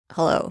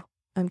Hello,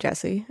 I'm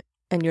Jessie,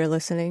 and you're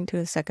listening to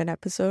the second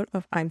episode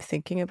of I'm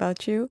Thinking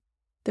About You,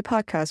 the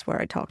podcast where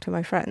I talk to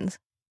my friends.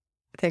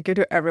 Thank you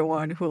to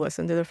everyone who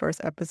listened to the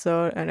first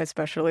episode, and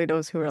especially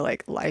those who were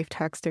live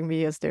texting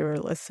me as they were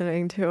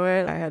listening to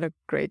it. I had a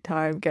great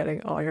time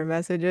getting all your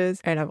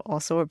messages, and I've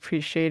also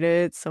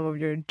appreciated some of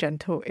your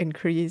gentle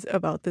inquiries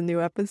about the new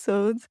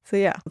episodes. So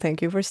yeah,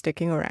 thank you for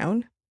sticking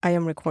around. I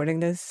am recording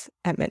this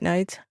at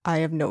midnight. I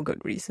have no good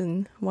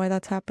reason why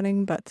that's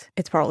happening, but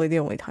it's probably the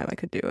only time I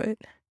could do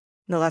it.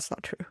 No, that's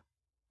not true.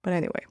 But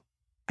anyway,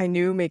 I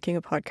knew making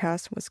a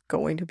podcast was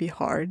going to be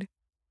hard,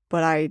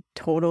 but I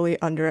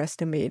totally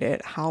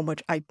underestimated how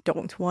much I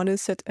don't want to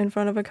sit in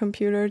front of a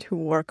computer to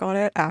work on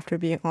it after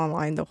being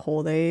online the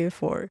whole day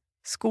for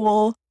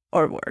school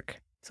or work.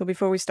 So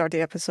before we start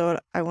the episode,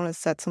 I want to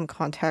set some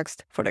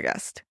context for the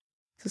guest.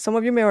 So some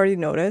of you may already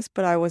notice,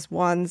 but I was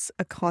once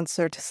a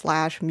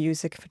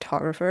concert/music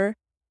photographer,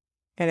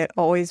 and it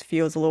always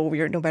feels a little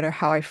weird no matter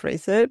how I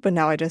phrase it, but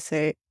now I just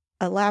say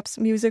a lapsed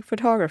music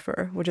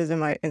photographer, which is in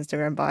my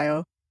Instagram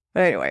bio.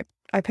 But anyway,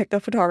 I picked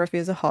up photography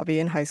as a hobby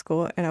in high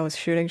school, and I was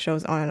shooting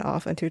shows on and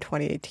off until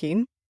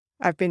 2018.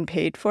 I've been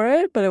paid for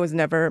it, but it was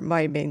never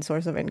my main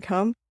source of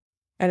income.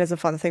 And it's a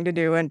fun thing to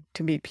do and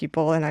to meet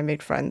people, and I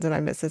made friends, and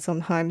I miss it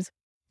sometimes,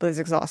 but it's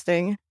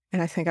exhausting.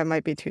 And I think I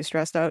might be too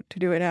stressed out to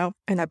do it now.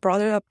 And I brought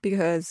it up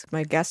because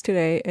my guest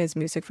today is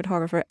music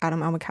photographer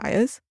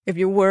Elmakias. If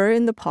you were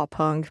in the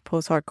pop-punk,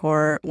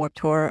 post-hardcore, Warped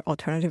Tour,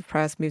 alternative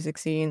press music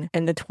scene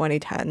in the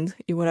 2010s,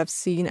 you would have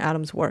seen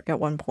Adam's work at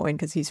one point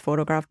because he's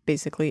photographed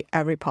basically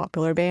every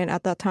popular band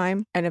at that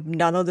time. And if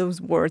none of those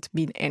words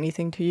mean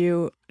anything to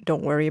you,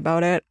 don't worry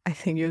about it. I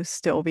think you'll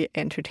still be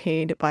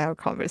entertained by our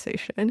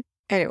conversation.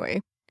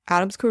 Anyway,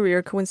 Adam's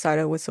career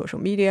coincided with social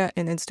media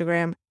and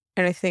Instagram.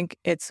 And I think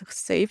it's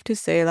safe to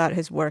say that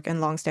his work and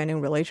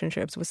long-standing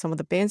relationships with some of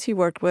the bands he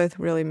worked with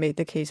really made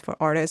the case for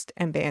artists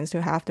and bands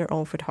to have their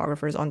own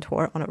photographers on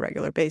tour on a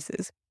regular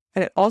basis.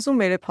 And it also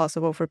made it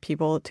possible for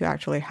people to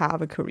actually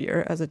have a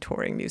career as a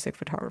touring music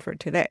photographer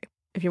today.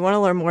 If you want to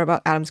learn more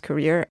about Adam's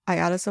career, I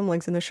added some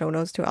links in the show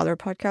notes to other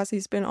podcasts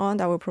he's been on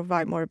that will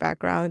provide more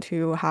background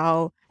to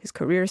how his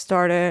career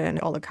started and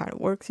all the kind of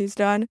works he's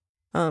done.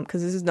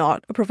 Because this is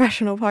not a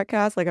professional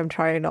podcast. I'm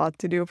trying not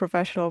to do a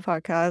professional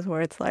podcast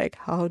where it's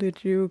how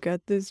did you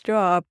get this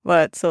job?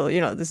 But so,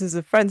 this is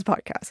a friend's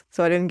podcast.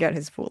 So I didn't get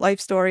his full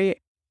life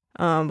story.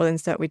 But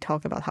instead we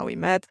talked about how we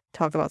met,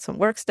 talked about some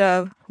work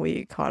stuff.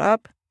 We caught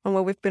up on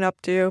what we've been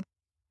up to.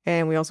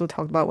 And we also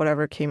talked about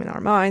whatever came in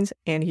our minds.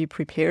 And he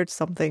prepared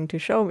something to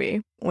show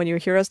me. When you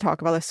hear us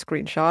talk about a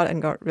screenshot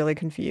and got really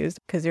confused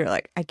because you're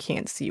like, I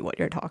can't see what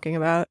you're talking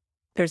about,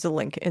 there's a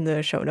link in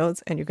the show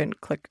notes and you can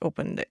click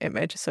open the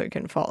image so you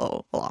can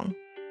follow along.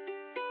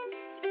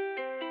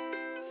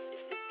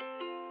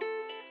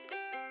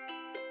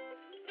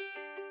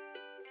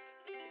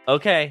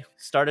 Okay,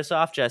 start us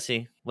off,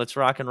 Jessie. Let's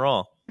rock and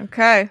roll.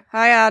 Okay.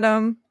 Hi,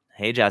 Adam.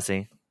 Hey,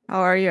 Jessie. How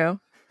are you?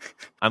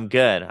 I'm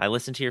good. I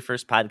listened to your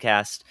first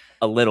podcast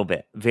a little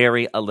bit,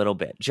 a little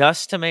bit,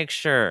 just to make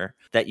sure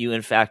that you,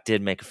 in fact,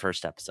 did make a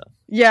first episode.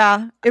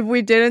 Yeah. If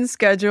we didn't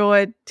schedule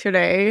it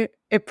today,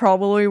 it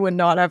probably would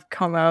not have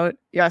come out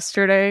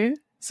yesterday.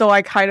 So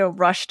I kind of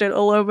rushed it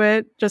a little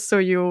bit just so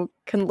you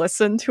can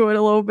listen to it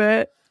a little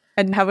bit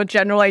and have a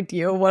general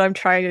idea of what I'm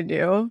trying to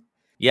do.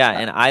 Yeah,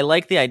 and I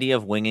like the idea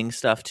of winging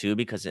stuff too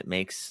because it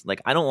makes,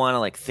 I don't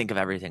want to think of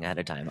everything ahead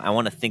of time. I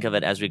want to think of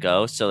it as we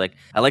go. So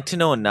I like to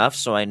know enough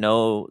so I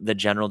know the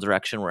general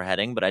direction we're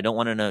heading, but I don't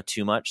want to know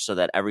too much so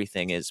that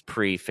everything is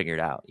pre-figured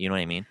out. You know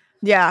what I mean?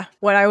 Yeah.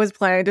 When I was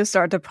planning to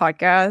start the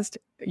podcast,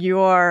 you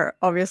are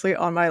obviously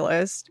on my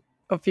list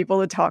of people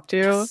to talk to.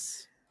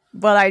 Yes.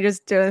 But I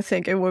just didn't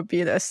think it would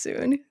be this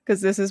soon because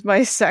this is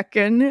my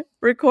second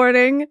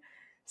recording.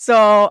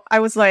 So I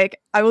was like,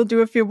 I will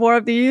do a few more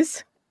of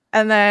these.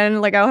 And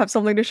then I'll have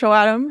something to show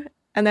Adam.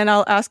 And then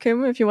I'll ask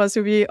him if he wants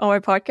to be on my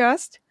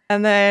podcast.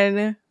 And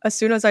then as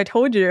soon as I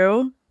told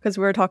you, because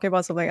we were talking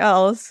about something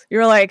else, you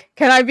were like,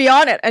 can I be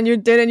on it? And you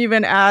didn't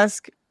even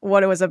ask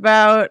what it was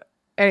about,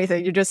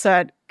 anything. You just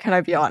said, can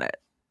I be on it?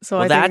 So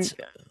well,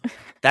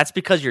 that's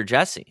because you're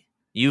Jessie.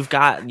 You've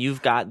got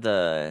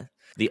the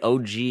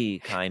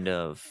OG kind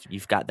of,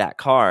 you've got that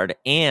card.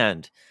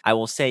 And I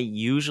will say,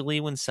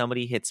 usually when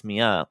somebody hits me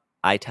up,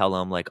 I tell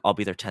them I'll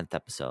be their 10th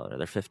episode or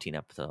their 15th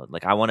episode.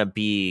 I want to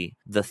be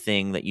the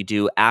thing that you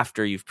do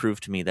after you've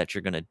proved to me that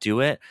you're going to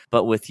do it.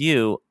 But with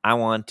you, I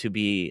want to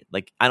be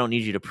I don't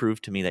need you to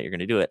prove to me that you're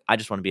going to do it. I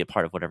just want to be a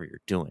part of whatever you're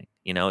doing.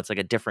 It's a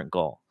different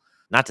goal.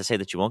 Not to say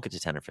that you won't get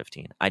to 10 or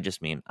 15. I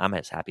just mean I'm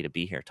as happy to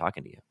be here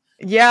talking to you.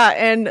 Yeah,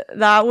 and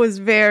that was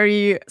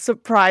very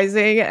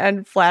surprising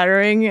and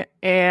flattering.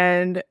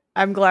 And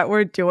I'm glad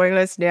we're doing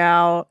this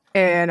now.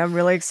 And I'm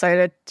really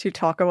excited to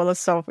talk about the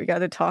stuff we got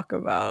to talk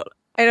about.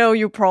 I know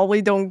you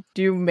probably don't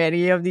do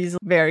many of these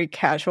very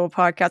casual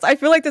podcasts. I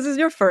feel like this is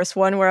your first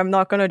one where I'm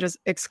not going to just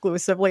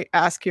exclusively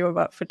ask you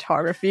about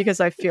photography because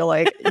I feel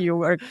like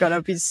you are going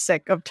to be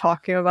sick of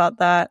talking about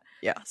that.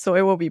 Yeah, so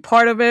it will be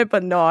part of it,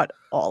 but not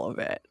all of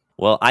it.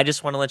 Well, I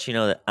just want to let you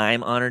know that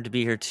I'm honored to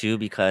be here too,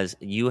 because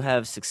you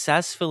have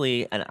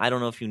successfully, and I don't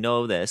know if you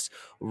know this,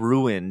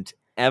 ruined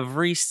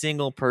every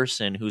single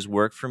person who's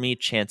worked for me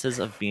chances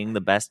of being the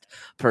best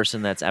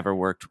person that's ever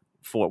worked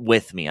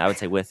with me. I would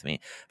say with me,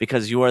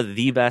 because you are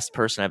the best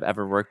person I've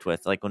ever worked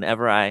with. Like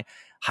whenever I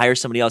hire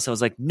somebody else, I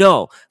was like,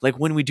 no, like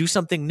when we do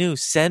something new,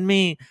 send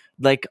me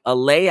like a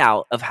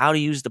layout of how to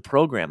use the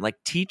program,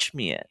 like teach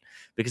me it.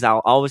 Because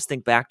I'll always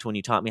think back to when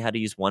you taught me how to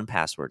use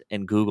 1Password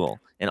and Google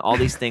and all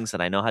these things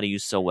that I know how to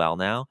use so well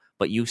now,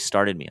 but you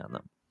started me on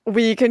them.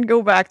 We can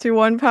go back to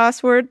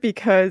 1Password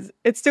because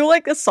it's still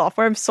like a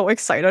software I'm so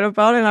excited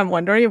about, and I'm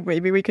wondering if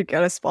maybe we could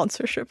get a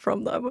sponsorship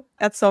from them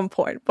at some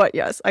point. But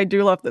yes, I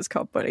do love this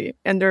company,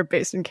 and they're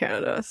based in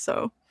Canada,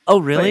 so. Oh,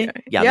 really?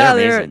 Yeah,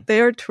 they're amazing.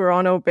 They're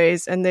Toronto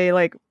based, and they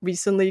like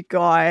recently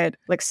got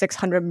like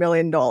 $600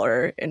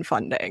 million in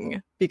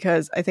funding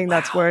because I think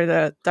that's where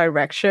the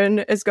direction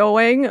is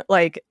going.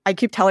 Like I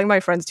keep telling my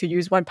friends to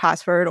use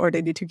 1Password or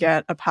they need to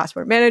get a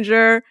password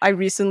manager. I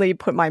recently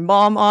put my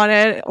mom on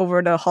it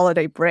over the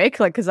holiday break,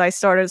 like because I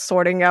started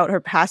sorting out her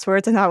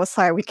passwords and I was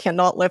like, we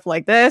cannot live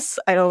like this.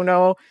 I don't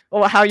know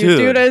how you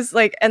do this.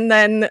 Like, and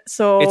then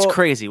so it's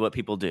crazy what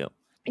people do.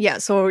 Yeah,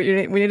 so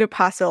we need to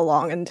pass it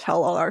along and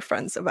tell all our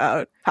friends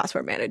about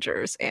password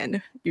managers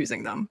and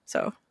using them.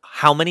 So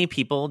how many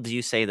people do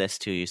you say this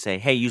to? You say,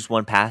 hey, use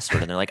 1Password.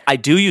 And they're like, I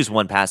do use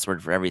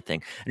 1Password for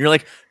everything. And you're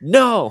like,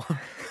 no,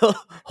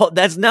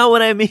 that's not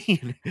what I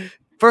mean.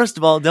 First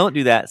of all, don't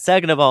do that.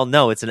 Second of all,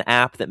 no, it's an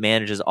app that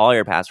manages all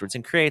your passwords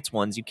and creates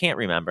ones you can't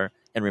remember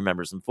and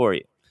remembers them for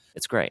you.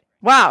 It's great.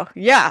 Wow.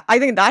 Yeah, I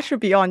think that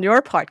should be on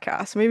your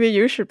podcast. Maybe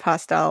you should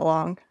pass that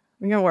along.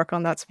 We can work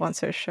on that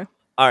sponsorship.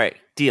 All right,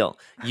 deal.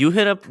 You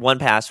hit up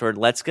 1Password.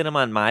 Let's get them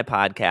on my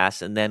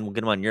podcast, and then we'll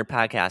get them on your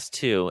podcast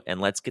too. And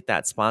let's get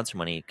that sponsor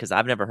money because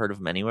I've never heard of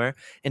them anywhere.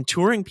 And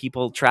touring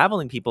people,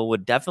 traveling people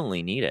would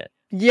definitely need it.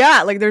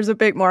 Yeah, like there's a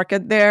big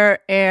market there,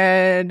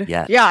 and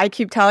yeah, I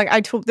keep telling.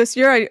 Last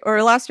year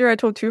I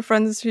told 2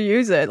 friends to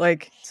use it.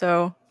 Like,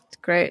 so it's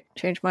great,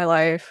 changed my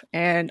life,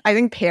 and I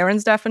think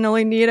parents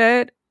definitely need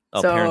it.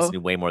 Oh, parents need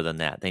way more than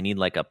that. They need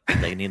like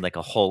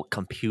a whole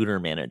computer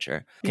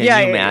manager. Can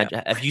you imagine?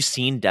 Yeah. Have you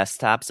seen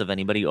desktops of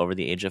anybody over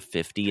the age of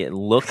 50? It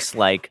looks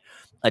like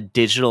a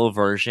digital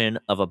version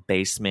of a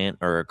basement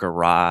or a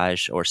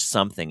garage or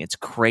something. It's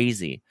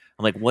crazy.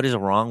 I'm like, what is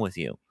wrong with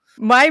you?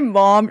 My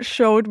mom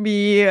showed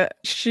me,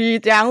 she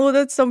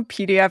downloaded some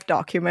PDF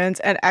documents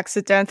and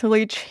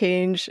accidentally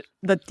changed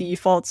the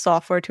default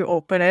software to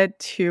open it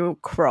to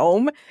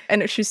Chrome.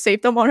 And she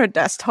saved them on her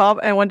desktop.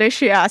 And one day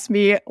she asked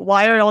me,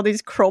 why are all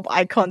these Chrome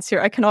icons here?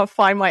 I cannot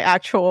find my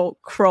actual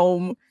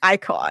Chrome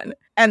icon.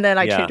 And then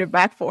I changed it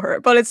back for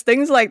her. But it's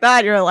things like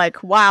that. You're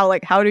like, wow,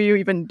 like how do you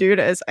even do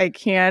this? I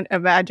can't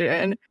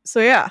imagine. So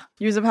yeah,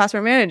 use a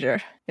password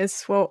manager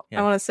is what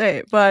I want to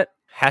say. But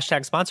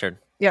hashtag sponsored.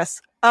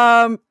 Yes.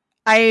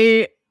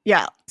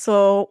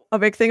 So a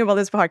big thing about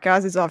this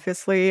podcast is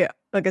obviously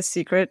like a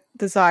secret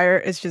desire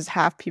is just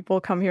have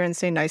people come here and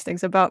say nice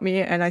things about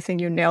me. And I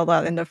think you nailed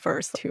that in the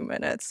first 2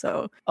 minutes.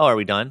 So are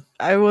we done?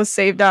 I will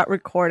save that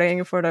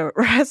recording for the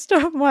rest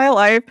of my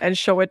life and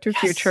show it to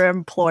future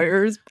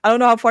employers. I don't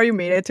know how far you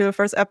made it to the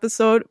first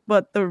episode,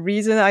 but the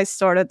reason I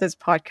started this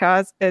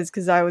podcast is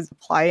because I was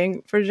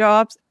applying for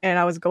jobs and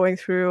I was going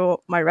through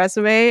my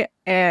resume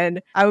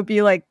and I would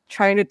be like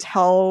trying to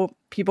tell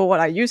people what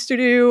I used to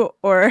do,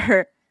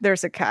 or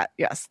there's a cat.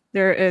 Yes,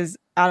 there is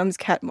Adam's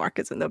cat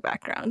markets in the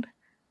background.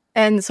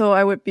 And so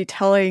I would be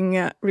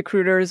telling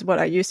recruiters what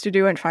I used to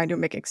do and trying to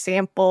make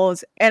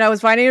examples. And I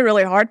was finding it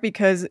really hard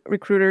because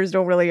recruiters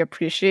don't really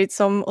appreciate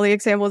some of the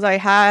examples I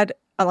had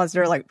unless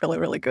they're like really,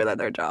 really good at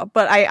their job.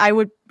 But I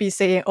would be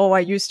saying, oh, I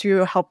used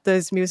to help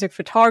this music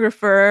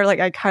photographer. Like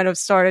I kind of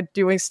started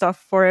doing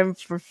stuff for him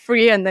for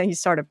free. And then he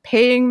started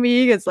paying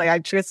me. It's like I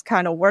just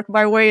kind of worked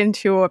my way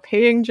into a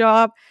paying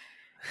job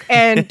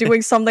and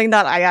doing something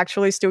that I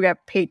actually still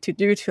get paid to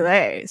do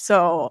today.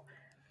 So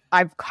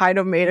I've kind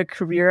of made a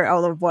career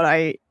out of what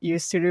I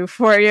used to do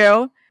for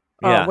you,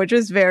 which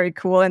is very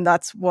cool. And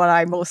that's what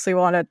I mostly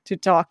wanted to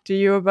talk to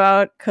you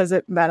about because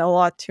it meant a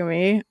lot to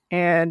me.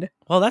 And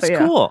well, that's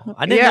cool.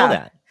 I didn't know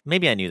that.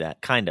 Maybe I knew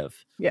that, kind of.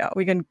 Yeah,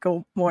 we can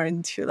go more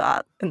into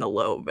that in a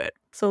little bit.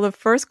 So the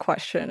first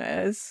question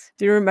is,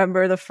 do you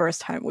remember the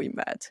first time we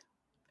met?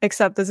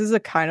 Except this is a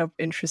kind of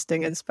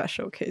interesting and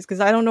special case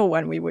because I don't know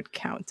when we would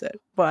count it.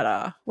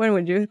 But when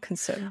would you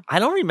consider? I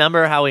don't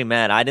remember how we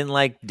met. I didn't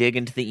like dig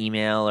into the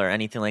email or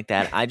anything like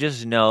that. I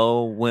just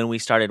know when we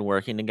started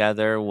working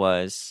together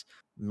was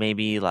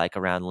maybe like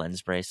around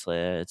lens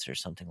bracelets or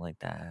something like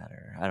that.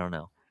 Or I don't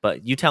know.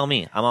 But you tell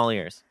me. I'm all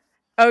ears.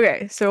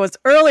 Okay, so it's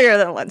earlier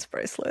than lens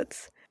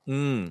bracelets.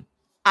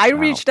 I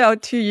reached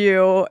out to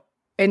you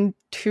in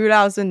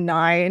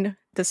 2009.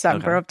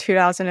 December of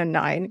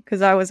 2009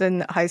 because I was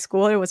in high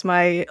school. It was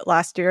my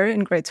last year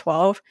in grade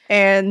 12.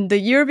 And the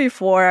year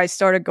before I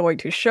started going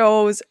to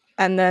shows.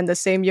 And then the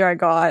same year I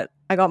got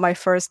I got my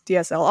first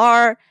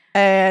DSLR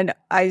and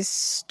I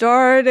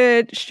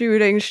started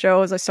shooting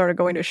shows. I started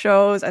going to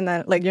shows and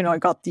then I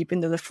got deep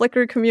into the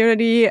Flickr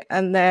community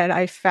and then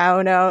I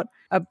found out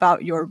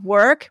about your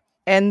work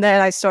and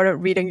then I started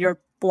reading your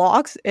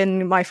blogs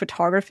in my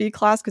photography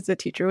class because the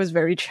teacher was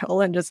very chill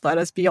and just let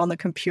us be on the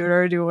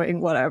computer doing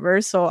whatever.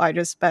 So I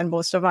just spent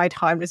most of my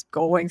time just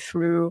going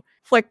through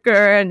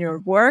Flickr and your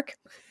work.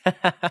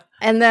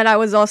 And then I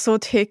was also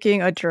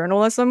taking a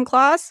journalism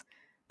class.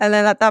 And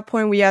then at that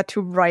point, we had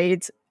to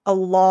write a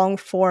long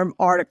form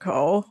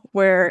article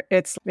where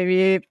it's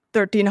maybe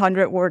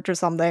 1,300 words or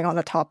something on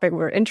a topic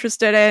we're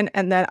interested in.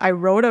 And then I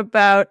wrote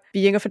about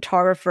being a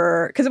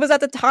photographer because it was at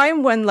the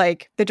time when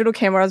digital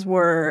cameras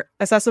were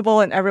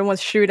accessible and everyone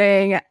was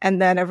shooting. And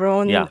then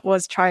everyone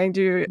was trying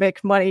to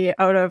make money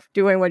out of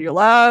doing what you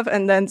love.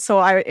 And then so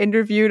I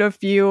interviewed a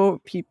few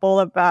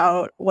people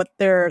about what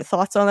their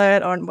thoughts on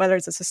it, on whether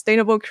it's a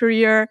sustainable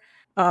career.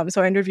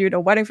 So I interviewed a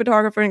wedding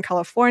photographer in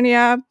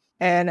California.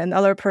 And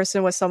another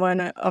person was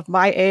someone of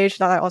my age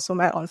that I also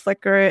met on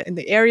Flickr in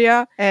the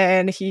area.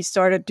 And he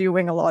started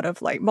doing a lot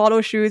of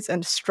model shoots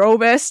and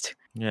strobist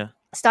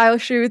style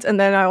shoots. And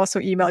then I also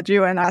emailed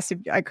you and asked if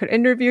I could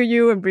interview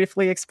you and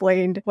briefly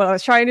explained what I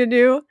was trying to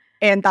do.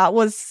 And that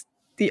was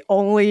the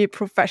only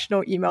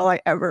professional email I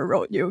ever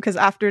wrote you because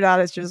after that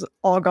it's just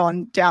all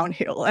gone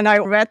downhill. And I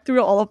read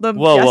through all of them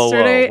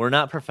yesterday. Whoa. We're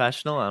not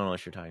professional? I don't know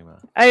what you're talking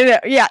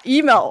about.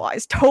 Email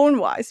wise, tone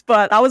wise,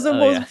 but that was the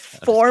most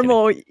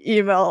formal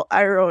email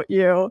I wrote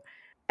you.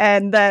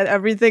 And then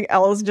everything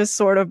else just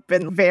sort of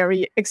been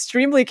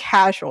extremely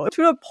casual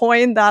to the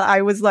point that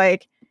I was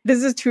like,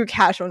 this is too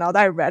casual now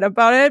that I read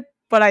about it.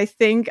 But I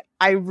think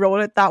I wrote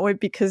it that way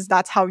because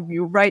that's how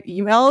you write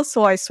emails.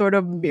 So I sort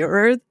of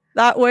mirrored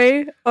that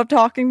way of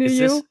talking to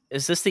you.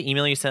 Is this the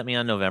email you sent me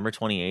on November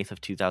 28th of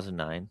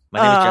 2009? My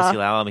name is Jesse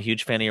Lau. I'm a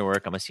huge fan of your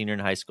work. I'm a senior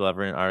in high school. I've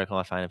written an article.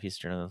 I find a piece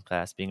of journalism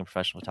class. Being a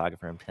professional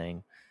photographer and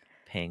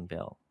paying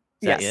bill.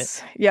 Is that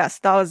it? Yes,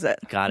 that was it.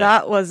 Got it.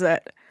 That was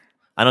it.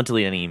 I don't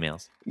delete any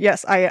emails.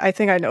 Yes, I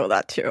think I know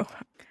that too.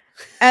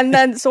 And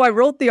then, so I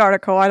wrote the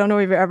article. I don't know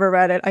if you ever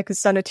read it. I could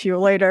send it to you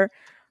later.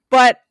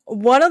 But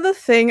one of the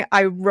things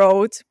I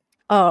wrote...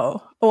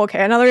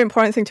 okay. Another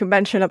important thing to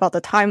mention about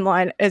the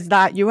timeline is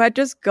that you had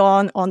just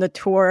gone on the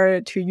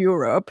tour to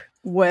Europe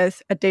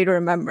with A Day to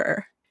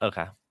Remember.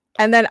 Okay.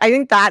 And then I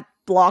think that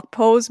blog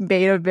post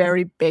made a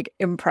very big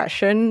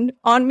impression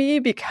on me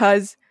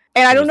because,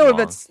 and I don't know if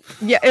it's,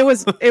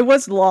 it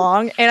was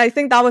long. And I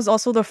think that was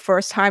also the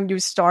first time you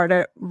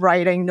started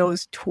writing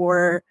those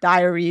tour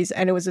diaries.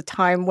 And it was a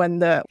time when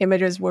the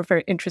images were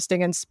very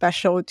interesting and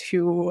special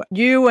to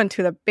you and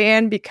to the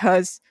band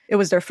because it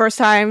was their first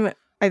time,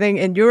 I think,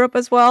 in Europe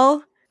as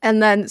well.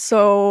 And then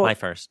my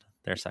first,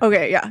 their second.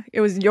 Okay, yeah.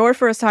 It was your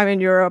first time in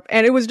Europe.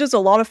 And it was just a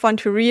lot of fun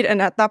to read.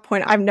 And at that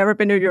point, I've never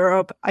been to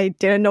Europe. I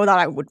didn't know that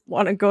I would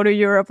want to go to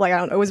Europe. I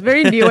don't know. It was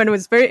very new and it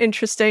was very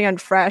interesting and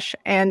fresh.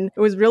 And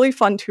it was really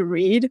fun to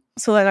read.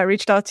 So then I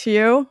reached out to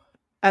you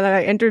and then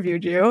I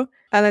interviewed you.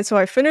 And then so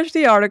I finished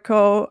the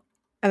article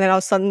and then I'll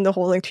send the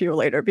whole link to you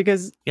later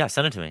because... Yeah,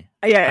 send it to me.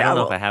 I don't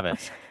know if I have it.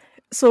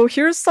 So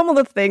here's some of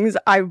the things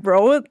I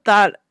wrote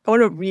that I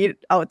want to read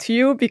out to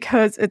you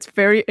because it's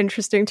very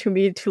interesting to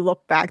me to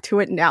look back to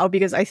it now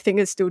because I think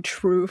it's still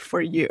true for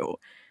you.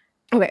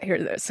 Okay, here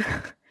it is.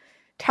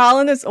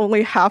 Talent is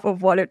only half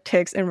of what it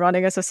takes in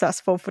running a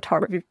successful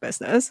photography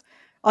business.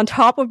 On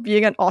top of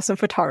being an awesome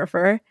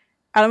photographer,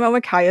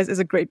 Elmakias is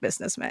a great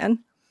businessman.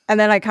 And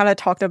then I kind of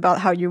talked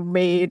about how you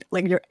made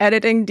your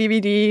editing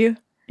DVD.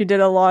 You did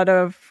a lot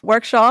of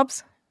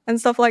workshops and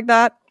stuff like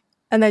that.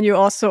 And then you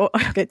also,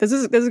 okay, this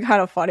is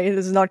kind of funny.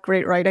 This is not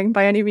great writing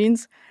by any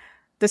means.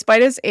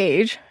 Despite his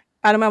age,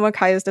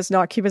 Elmakias does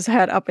not keep his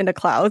head up in the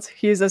clouds.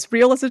 He is as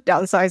real as a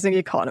downsizing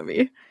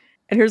economy.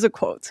 And here's a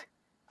quote.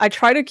 I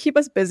try to keep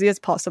as busy as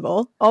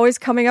possible, always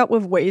coming up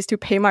with ways to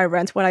pay my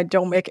rent when I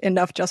don't make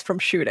enough just from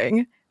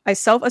shooting. I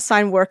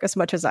self-assign work as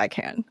much as I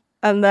can.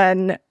 And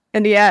then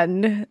in the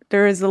end,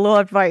 there is a little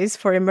advice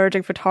for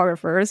emerging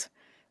photographers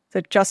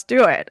to just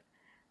do it.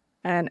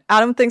 And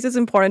Adam thinks it's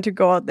important to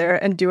go out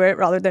there and do it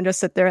rather than just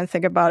sit there and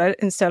think about it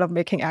instead of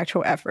making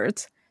actual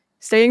efforts.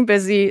 Stay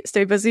busy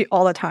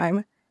all the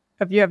time.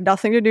 If you have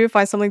nothing to do,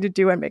 find something to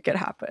do and make it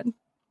happen.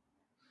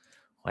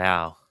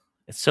 Wow.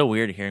 It's so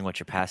weird hearing what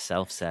your past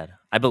self said.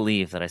 I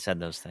believe that I said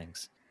those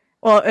things.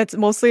 Well, it's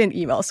mostly an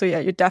email. So yeah,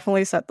 you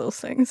definitely said those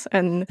things.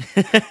 And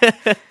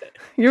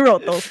you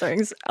wrote those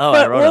things. Oh,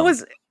 but I wrote what them.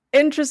 was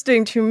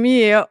interesting to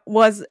me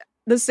was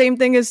the same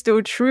thing is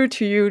still true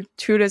to you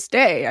to this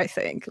day, I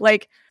think.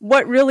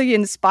 What really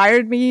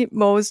inspired me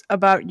most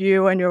about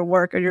you and your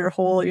work and your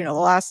whole, the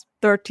last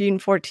 13,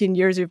 14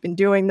 years you've been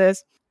doing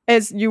this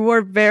is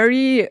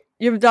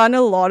you've done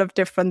a lot of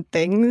different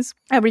things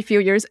every few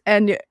years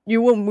and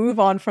you will move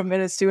on from it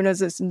as soon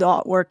as it's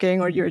not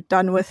working or you're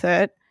done with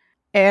it.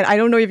 And I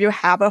don't know if you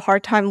have a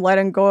hard time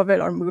letting go of it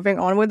or moving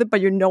on with it,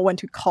 but you know when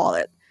to call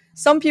it.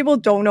 Some people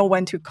don't know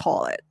when to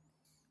call it.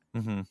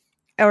 Mm-hmm.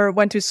 Or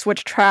when to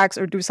switch tracks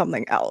or do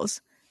something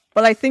else.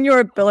 But I think your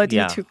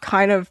ability to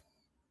kind of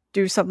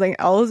do something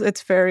else,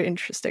 it's very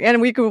interesting.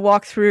 And we could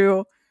walk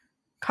through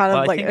kind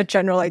Well, of I like a think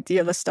general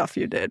idea of the stuff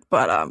you did.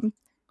 But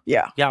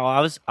yeah. yeah, well,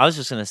 I was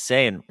just gonna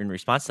say in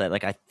response to that,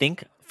 like I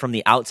think from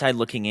the outside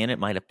looking in, it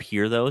might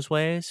appear those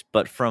ways,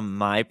 but from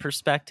my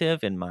perspective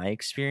and my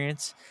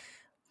experience,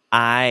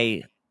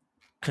 I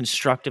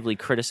constructively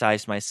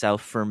criticized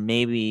myself for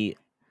maybe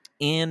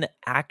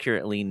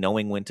inaccurately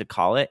knowing when to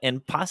call it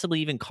and possibly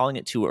even calling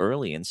it too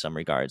early in some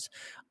regards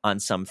on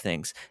some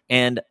things.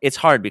 And it's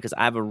hard because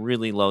I have a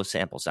really low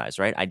sample size,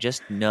 right? I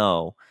just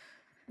know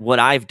what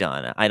I've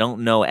done. I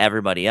don't know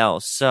everybody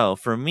else. So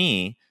for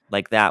me,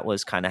 like that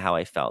was kind of how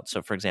I felt.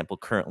 So for example,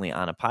 currently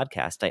on a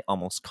podcast, I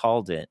almost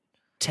called it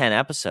 10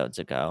 episodes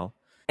ago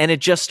and it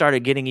just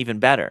started getting even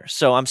better.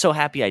 So I'm so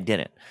happy I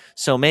didn't.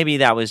 So maybe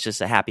that was just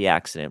a happy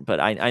accident, but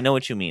I know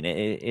what you mean.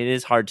 It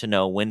is hard to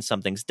know when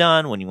something's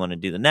done, when you want to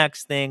do the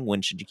next thing,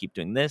 when should you keep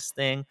doing this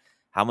thing,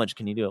 how much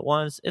can you do at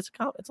once? It's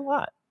a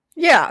lot.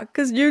 Yeah,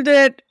 because you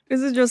did.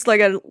 This is just like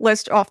a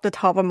list off the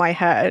top of my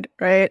head,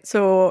 right?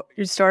 So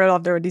you started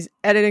off, there were these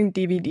editing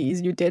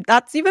DVDs you did.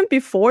 That's even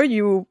before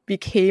you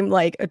became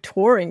like a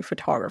touring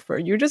photographer.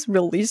 You just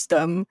released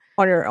them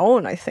on your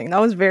own, I think.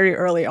 That was very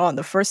early on,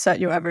 the first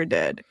set you ever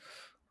did.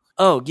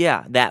 Oh,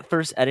 yeah. That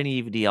first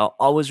editing DVD, I'll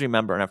always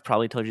remember, and I've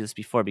probably told you this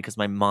before, because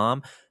my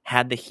mom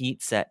had the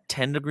heat set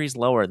 10 degrees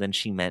lower than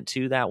she meant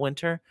to that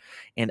winter.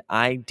 And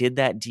I did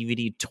that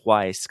DVD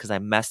twice because I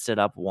messed it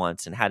up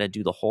once and had to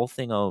do the whole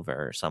thing over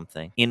or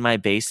something in my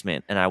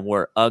basement. And I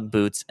wore Ugg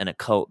boots and a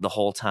coat the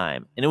whole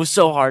time. And it was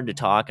so hard to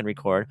talk and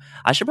record.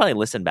 I should probably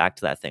listen back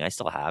to that thing. I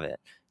still have it.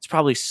 It's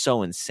probably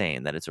so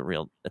insane that it's a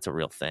real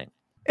thing.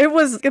 It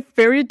was a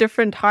very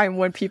different time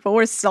when people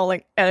were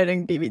selling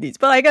editing DVDs.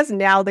 But I guess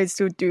now they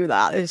still do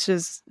that. It's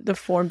just the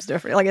form's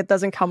different. Like it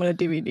doesn't come in a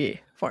DVD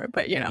form,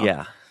 but you know.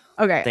 Yeah.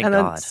 Okay. Thank And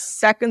then God.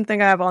 second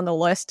thing I have on the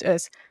list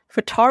is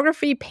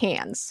photography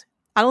pans.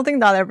 I don't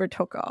think that ever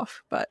took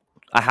off, but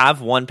I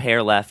have one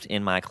pair left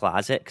in my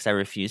closet because I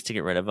refuse to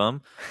get rid of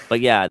them.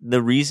 But yeah,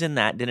 the reason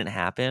that didn't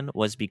happen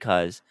was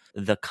because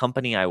the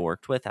company I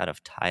worked with out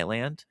of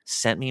Thailand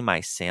sent me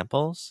my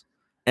samples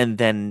and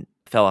then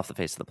fell off the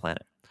face of the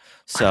planet.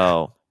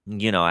 So,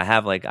 I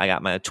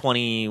got my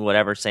 20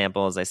 whatever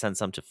samples. I sent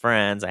some to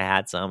friends. I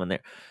had some and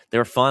they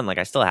were fun. Like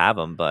I still have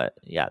them, but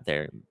yeah,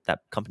 that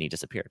company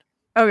disappeared.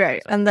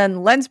 okay. So. And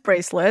then lens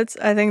bracelets.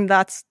 I think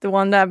that's the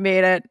one that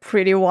made it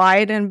pretty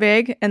wide and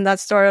big. And that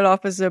started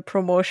off as a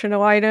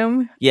promotional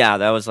item. Yeah,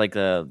 that was like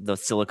the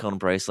silicone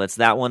bracelets.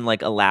 That one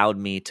like allowed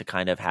me to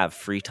kind of have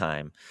free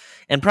time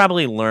and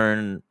probably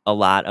learn a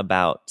lot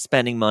about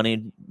spending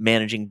money,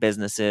 managing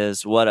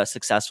businesses, what a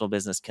successful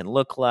business can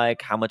look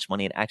like, how much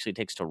money it actually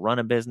takes to run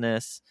a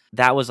business.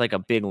 That was like a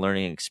big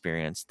learning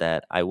experience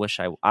that I wish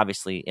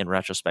obviously in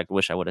retrospect,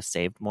 wish I would have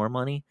saved more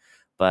money.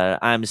 But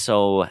I'm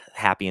so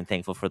happy and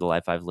thankful for the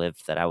life I've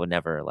lived that I would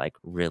never like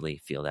really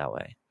feel that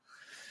way,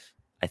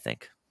 I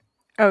think.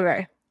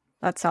 Okay.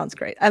 That sounds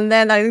great. And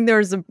then I think there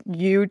was a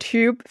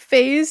YouTube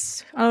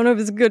phase. I don't know if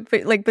it's a good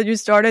phase, but you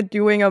started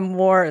doing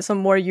some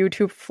more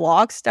YouTube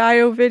vlog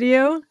style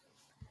video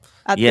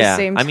at the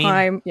same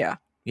time. Yeah.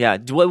 Yeah.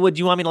 Would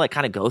you want me to like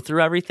kind of go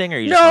through everything, or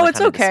you just No, want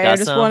to it's kind of okay.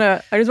 discuss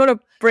them? I just wanna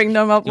bring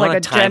them up You like a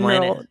want to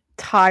timeline general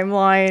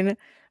it?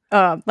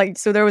 timeline.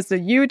 So there was the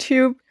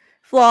YouTube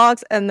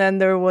vlogs, and then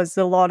there was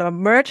a lot of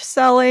merch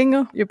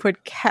selling. You put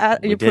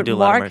We did do a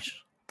lot of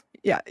merch.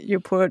 Yeah, you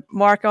put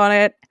Mark on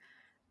it.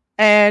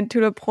 And to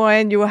the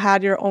point, you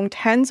had your own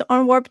tents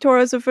on Warped Tour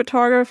as a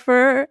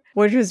photographer,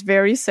 which was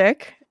very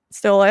sick.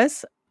 Still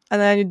is. And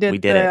then you did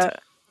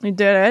You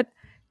did it.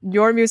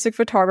 Your Music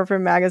Photographer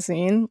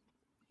magazine.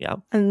 Yeah.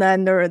 And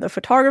then there were the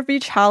photography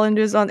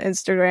challenges on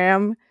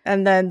Instagram,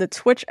 and then the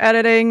Twitch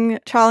editing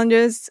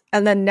challenges,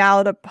 and then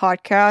now the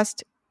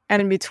podcast.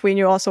 And in between,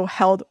 you also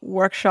held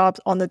workshops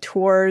on the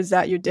tours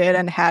that you did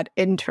and had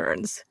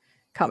interns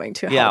coming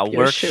to help you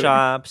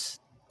workshops.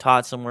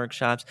 Taught some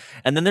workshops.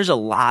 And then there's a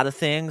lot of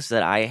things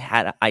that I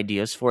had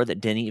ideas for that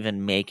didn't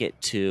even make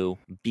it to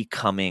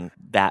becoming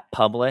that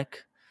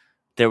public.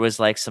 There was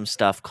like some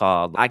stuff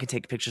called I Could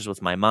Take Pictures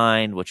with My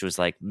Mind, which was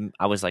like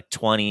I was like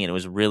 20 and it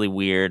was really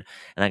weird.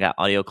 And I got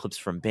audio clips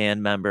from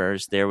band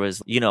members. There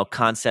was,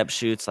 concept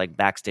shoots like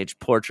backstage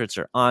portraits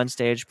or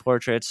onstage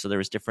portraits. So there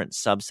was different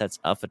subsets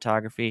of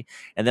photography.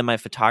 And then my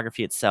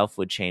photography itself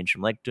would change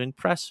from like doing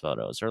press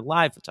photos or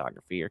live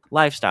photography or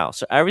lifestyle.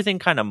 So everything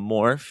kind of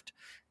morphed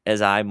as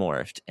I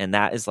morphed, and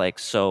that is like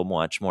so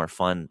much more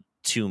fun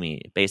to me.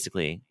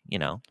 Basically,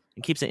 it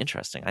keeps it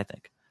interesting, I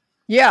think.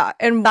 Yeah,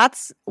 and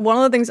that's one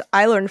of the things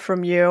I learned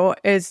from you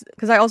is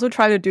because I also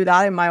try to do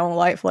that in my own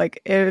life. Like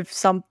if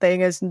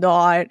something is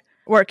not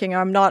working,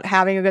 I'm not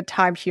having a good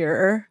time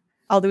here,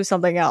 I'll do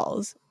something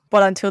else.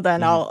 But until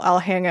then, I'll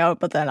hang out.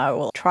 But then I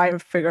will try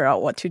and figure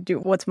out what to do,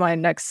 what's my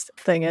next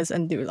thing is,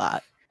 and do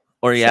that.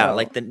 Or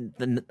like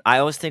I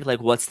always think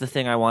like, what's the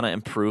thing I want to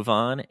improve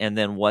on, and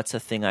then what's a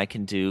thing I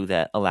can do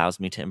that allows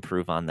me to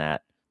improve on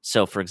that.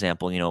 So, for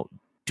example,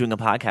 doing a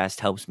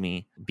podcast helps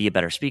me be a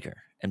better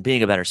speaker, and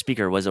being a better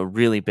speaker was a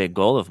really big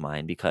goal of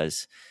mine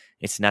because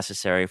It's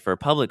necessary for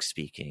public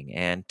speaking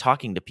and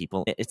talking to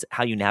people. It's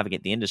how you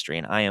navigate the industry.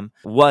 And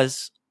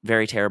was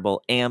very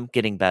terrible, am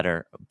getting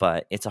better,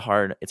 but it's a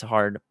hard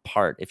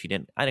part. I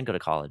didn't go to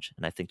college,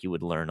 and I think you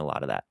would learn a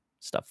lot of that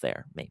stuff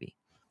there, maybe.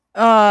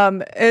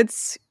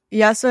 It's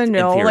yes and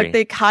no. Like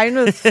they kind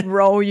of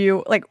throw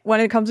you, like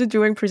when it comes to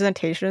doing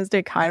presentations,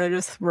 they kind of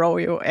just throw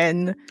you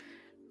in,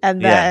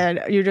 and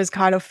then you just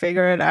kind of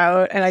figure it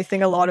out. And I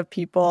think a lot of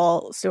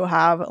people still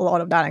have a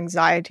lot of that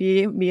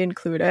anxiety, me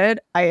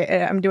included.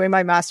 I'm doing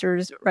my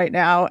master's right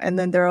now, and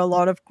then there are a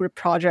lot of group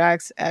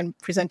projects and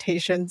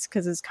presentations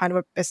because it's kind of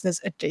a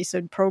business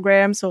adjacent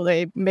program. So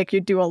they make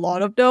you do a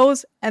lot of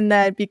those. And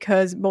then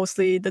because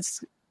mostly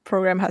this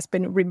program has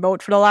been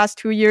remote for the last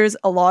 2 years,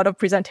 a lot of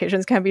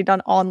presentations can be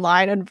done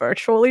online and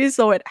virtually.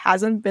 So it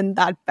hasn't been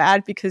that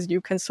bad because you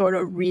can sort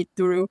of read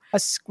through a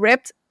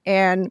script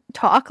and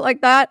talk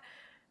like that.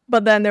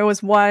 But then there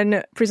was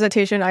one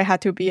presentation I had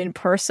to be in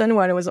person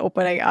when it was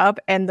opening up.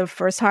 And the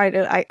first time I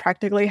did, I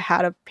practically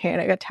had a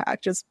panic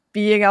attack just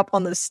being up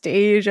on the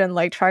stage and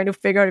like trying to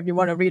figure out if you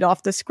want to read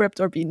off the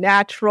script or be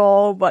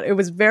natural. But it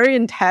was very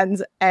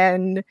intense.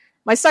 And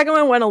my second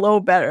one went a little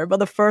better, but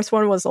the first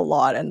one was a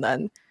lot. And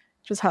then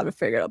just had to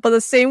figure it out. But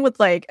the same with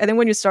like, I think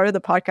when you started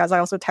the podcast, I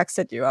also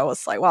texted you. I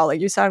was like, wow, like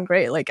you sound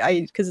great. Like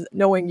because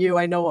knowing you,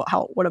 I know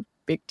what a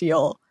big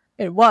deal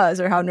it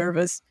was or how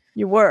nervous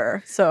you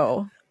were.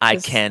 So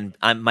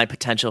my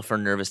potential for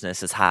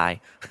nervousness is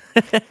high.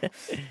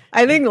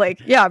 I think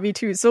like, yeah, me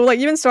too. So like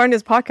even starting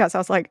this podcast, I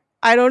was like,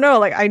 I don't know.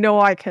 Like I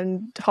know I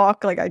can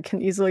talk, like I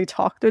can easily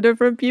talk to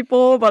different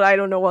people, but I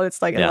don't know what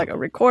it's like in like a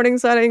recording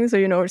setting. So,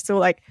 we're still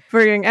like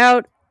figuring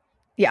out.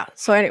 Yeah.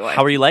 So anyway.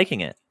 How are you liking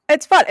it?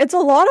 It's fun. It's a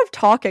lot of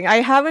talking.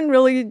 I've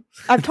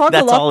talked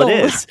a lot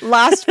the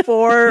last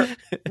 4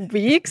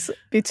 weeks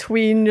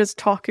between just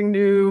talking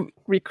to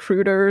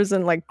recruiters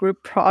and like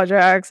group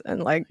projects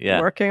and like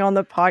working on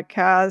the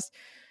podcast.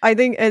 I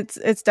think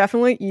it's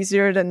definitely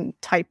easier than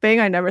typing.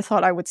 I never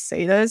thought I would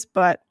say this,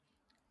 but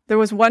there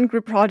was one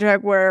group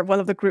project where one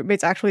of the group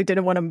mates actually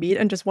didn't want to meet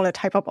and just want to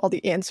type up all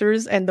the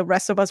answers. And the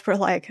rest of us were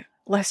like,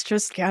 let's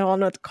just get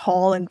on a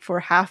call and for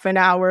half an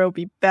hour, it'll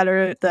be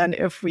better than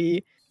if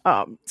we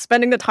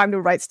spending the time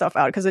to write stuff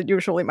out because it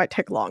usually might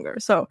take longer.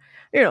 So,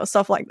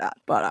 stuff like that.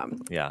 But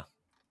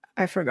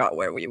I forgot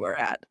where we were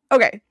at.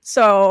 Okay,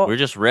 so we're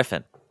just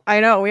riffing. I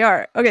know we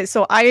are. Okay,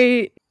 so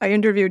I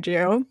interviewed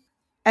you,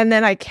 and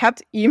then I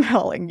kept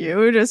emailing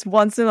you just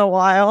once in a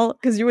while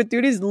because you would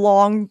do these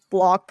long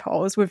blog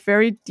posts with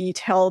very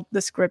detailed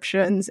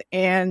descriptions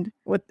and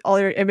with all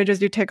your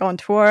images you take on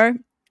tour.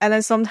 And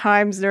then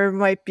sometimes there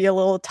might be a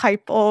little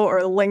typo or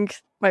a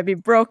link might be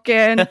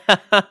broken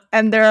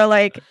and there are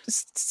like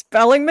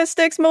spelling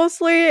mistakes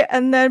mostly.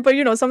 And then, but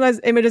sometimes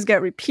images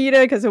get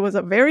repeated because it was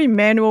a very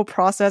manual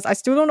process. I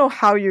still don't know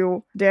how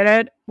you did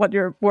it, what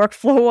your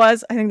workflow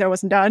was. I think there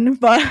was none,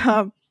 but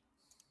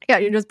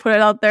you just put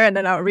it out there and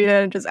then I'll read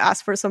it and just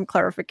ask for some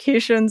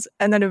clarifications.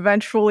 And then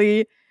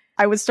eventually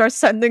I would start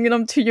sending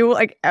them to you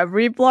like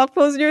every blog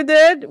post you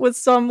did with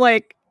some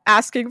like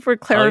asking for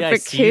clarifications. I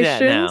see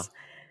that now.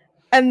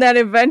 And then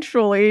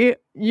eventually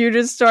you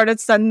just started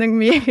sending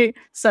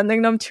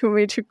them to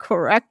me to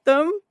correct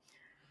them.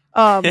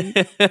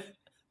 I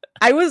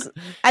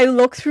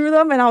looked through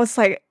them and I was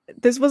like,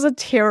 this was a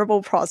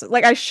terrible process.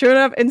 Like I should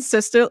have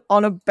insisted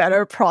on a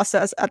better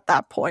process at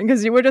that point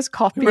because you were just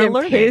copying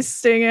and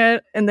pasting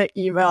it in the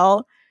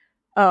email.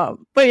 But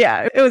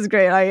yeah, it was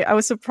great. I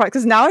was surprised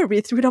because now I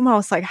read through them. I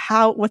was like,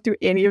 what do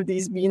any of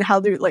these mean? How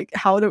do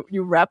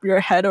you wrap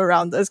your head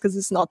around this? Because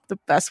it's not the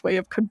best way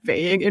of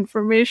conveying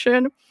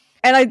information.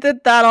 And I did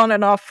that on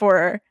and off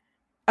for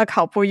a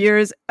couple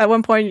years. At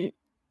one point,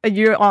 a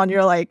year on,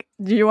 you're like,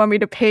 do you want me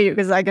to pay you?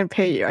 Because I can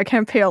pay you. I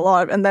can't pay a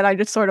lot. And then I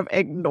just sort of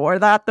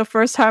ignored that the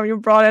first time you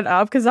brought it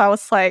up because I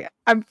was like,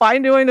 I'm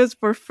fine doing this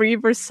for free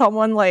for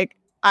someone like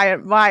I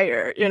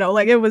admire,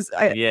 like it was.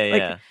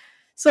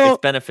 So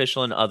it's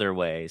beneficial in other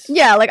ways.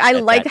 Yeah, like I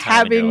like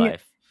having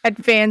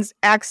advanced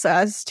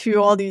access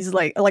to all these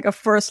like a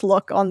first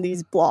look on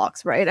these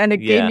blogs, right? And it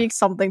gave me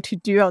something to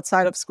do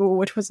outside of school,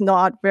 which was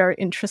not very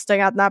interesting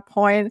at that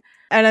point.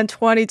 And in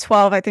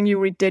 2012, I think you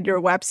redid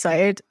your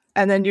website,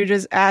 and then you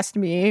just asked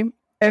me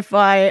if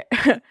I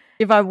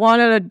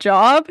wanted a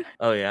job.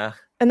 Oh yeah.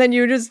 And then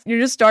you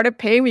just started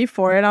paying me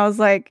for it. And I was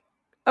like,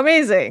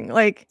 amazing,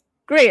 like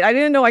great. I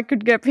didn't know I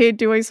could get paid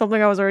doing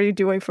something I was already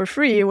doing for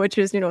free, which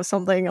is,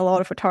 something a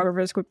lot of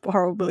photographers could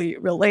probably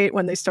relate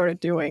when they started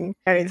doing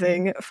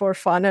anything for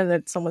fun and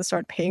then someone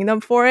started paying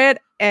them for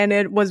it. And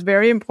it was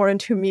very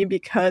important to me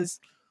because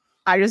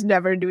I just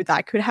never knew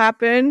that could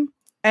happen.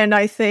 And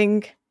I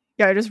think,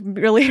 it just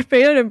really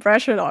made an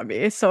impression on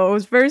me. So it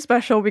was very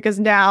special because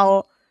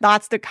now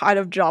that's the kind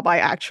of job I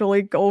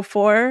actually go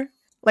for.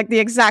 Like the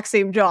exact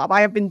same job. I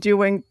have been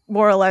doing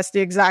more or less the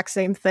exact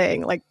same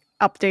thing, like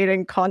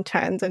updating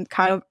content and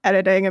kind of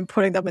editing and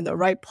putting them in the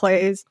right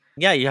place.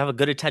 Yeah, you have a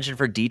good attention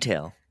for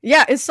detail.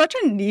 Yeah, it's such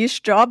a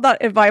niche job that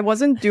if I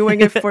wasn't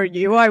doing it for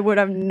you, I would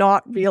have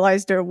not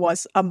realized there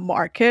was a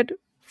market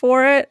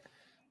for it.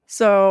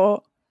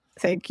 So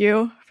thank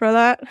you for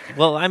that.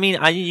 Well, I mean,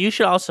 you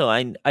should also.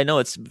 I know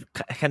it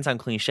can sound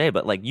cliche,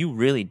 but like you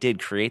really did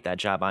create that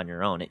job on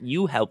your own.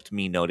 You helped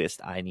me notice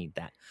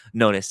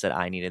notice that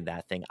I needed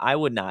that thing. I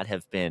would not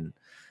have been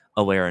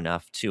aware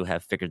enough to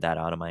have figured that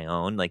out on my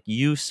own. Like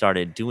you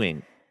started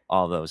doing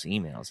all those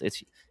emails.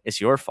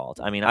 It's your fault.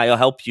 I mean, I'll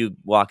help you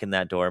walk in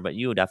that door, but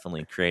you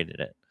definitely created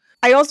it.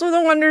 I also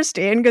don't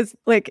understand because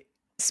like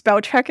spell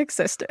check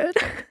existed.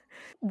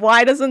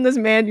 Why doesn't this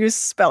man use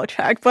spell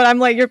check? But I'm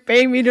like, you're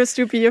paying me just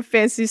to be a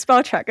fancy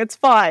spell check. It's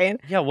fine.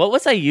 Yeah, what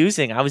was I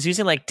using? I was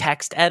using like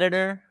text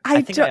editor.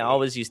 I think I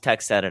always use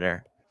text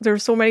editor.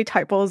 There's so many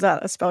typos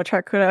that a spell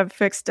check could have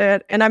fixed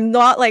it. And I'm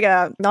not like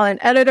not an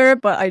editor,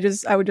 but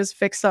I would just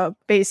fix up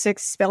basic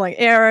spelling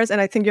errors. And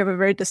I think you have a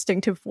very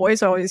distinctive voice.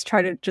 So I always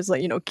try to just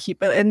like,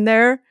 keep it in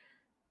there.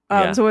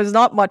 So it's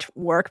not much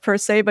work per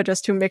se, but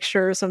just to make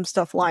sure some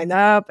stuff line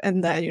up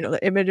and then,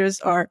 the images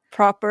are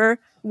proper,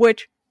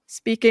 which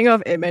speaking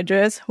of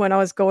images, when I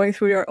was going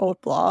through your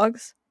old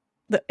blogs,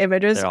 the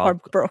images are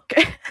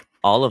broken.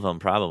 All of them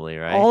probably,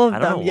 right? All of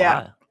them,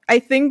 yeah. Why. I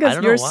think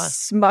because your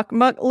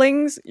SmugMug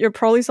links, you're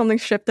probably something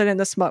shifted in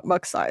the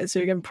SmugMug side, so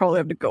you're going to probably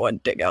have to go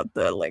and dig out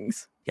the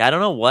links. Yeah, I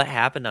don't know what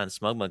happened on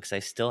SmugMug because I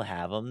still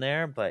have them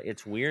there, but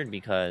it's weird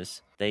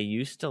because they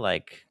used to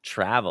like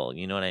travel,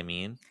 you know what I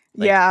mean?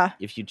 Like, yeah.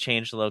 If you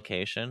change the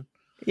location,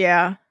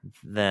 yeah,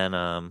 then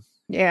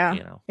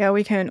yeah,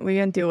 we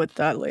can deal with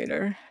that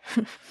later.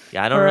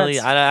 Yeah,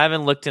 I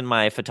haven't looked in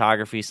my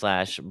photography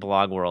 /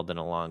 blog world in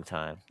a long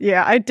time.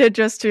 Yeah, I did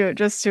just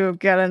to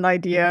get an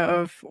idea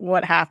of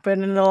what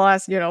happened in the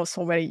last,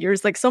 so many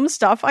years. Like some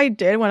stuff I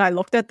did when I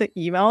looked at the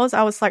emails,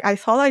 I was like, I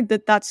thought I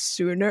did that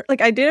sooner.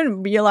 Like I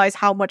didn't realize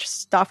how much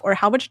stuff or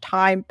how much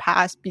time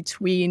passed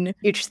between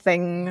each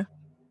thing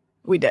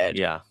we did.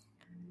 Yeah.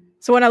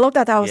 So when I looked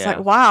at that, I was like,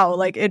 wow,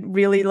 like it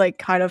really like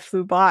kind of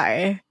flew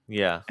by.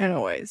 Yeah. In a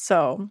way.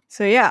 So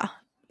yeah,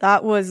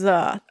 that was,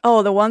 the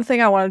one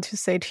thing I wanted to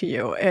say to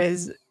you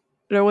is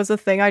there was a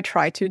thing I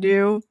tried to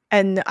do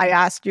and I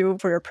asked you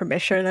for your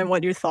permission and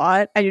what you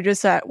thought. And you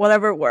just said,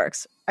 whatever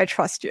works, I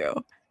trust you.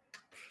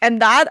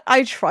 And that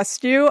I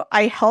trust you,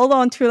 I held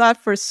on to that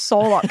for so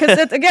long.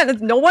 Because again,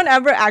 no one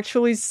ever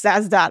actually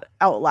says that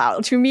out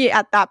loud to me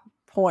at that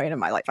point in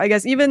my life. I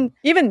guess even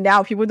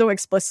now, people don't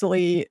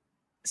explicitly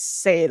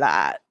say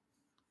that.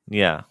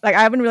 Yeah. Like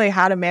I haven't really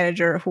had a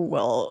manager who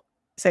will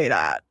say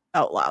that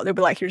out loud. They'll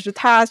be like, here's your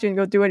task, you can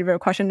go do it. If you have a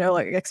question, they'll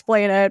like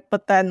explain it.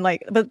 But then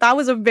but that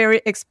was a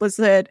very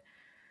explicit.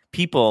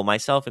 People,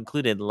 myself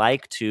included,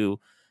 like to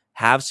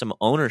have some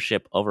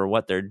ownership over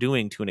what they're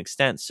doing to an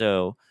extent.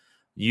 So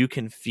you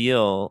can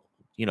feel,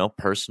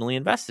 personally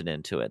invested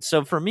into it.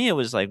 So for me, it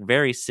was like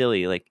very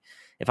silly. Like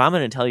if I'm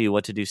going to tell you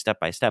what to do step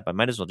by step, I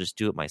might as well just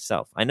do it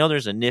myself. I know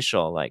there's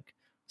initial like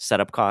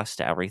setup costs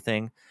to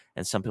everything.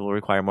 And some people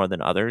require more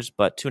than others,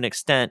 but to an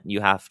extent, you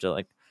have to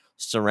like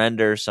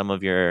surrender some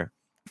of your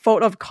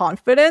vote of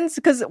confidence.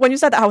 Because when you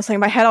said that, I was like in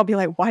my head, I'll be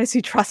like, why does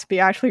he trust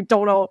me? I actually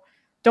don't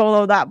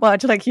know that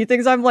much. Like he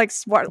thinks I'm like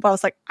smart, but I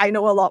was like, I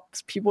know a lot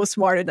of people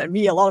smarter than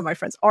me. A lot of my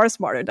friends are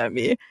smarter than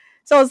me.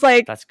 So I was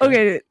like,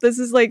 okay, this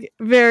is like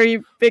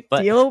very big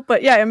deal.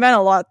 But yeah, it meant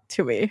a lot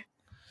to me.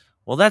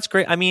 Well, that's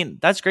great. I mean,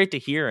 that's great to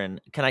hear. And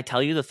can I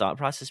tell you the thought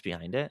process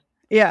behind it?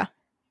 Yeah.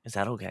 Is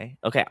that okay?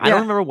 Okay. I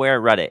don't remember where I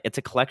read it. It's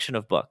a collection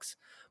of books.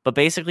 But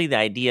basically the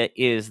idea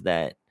is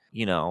that,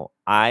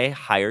 I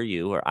hire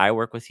you or I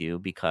work with you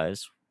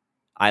because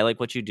I like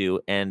what you do.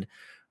 And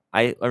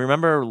I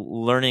remember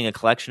learning a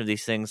collection of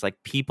these things.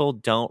 Like people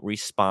don't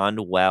respond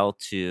well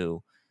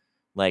to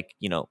like,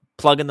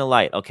 plug in the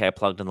light. Okay, I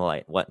plugged in the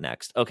light. What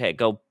next? Okay,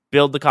 go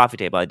build the coffee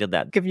table. I did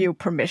that. Give you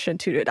permission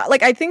to do that.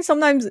 Like I think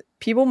sometimes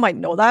people might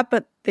know that,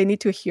 but they need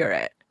to hear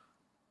it.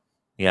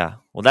 Yeah.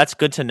 Well, that's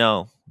good to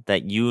know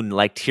that you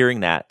liked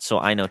hearing that. So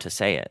I know to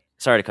say it.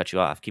 Sorry to cut you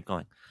off. Keep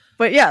going.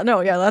 But yeah,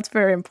 that's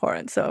very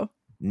important. So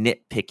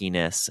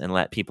nitpickiness and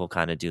let people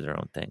kind of do their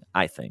own thing,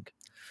 I think.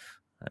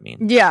 I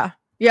mean, yeah,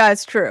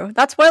 it's true.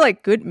 That's why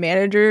like good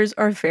managers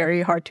are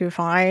very hard to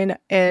find,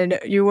 and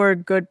you were a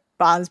good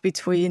balance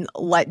between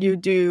let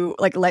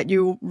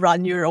you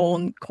run your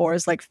own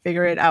course, like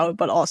figure it out,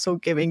 but also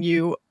giving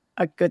you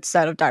a good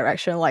set of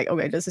direction. Like,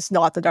 okay, this is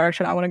not the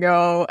direction I want to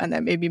go, and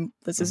then maybe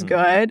this is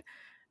good.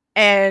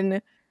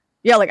 And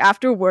yeah, like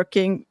after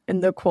working in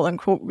the quote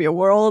unquote real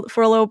world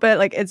for a little bit,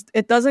 like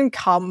it doesn't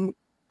come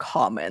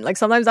common. Like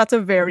sometimes that's a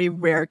very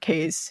rare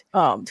case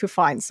to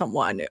find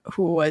someone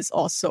who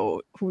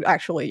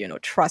actually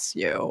trusts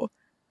you.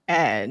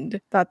 And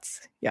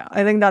that's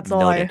I think that's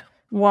all I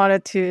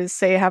wanted to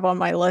say, have on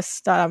my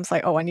list, that I'm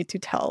like, I need to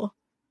tell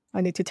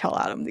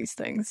Adam these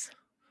things.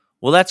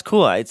 Well, that's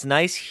cool. It's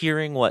nice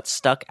hearing what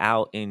stuck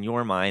out in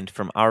your mind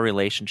from our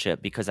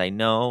relationship, because I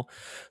know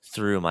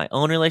through my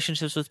own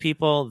relationships with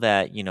people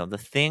that, the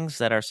things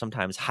that are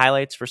sometimes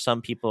highlights for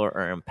some people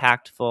are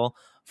impactful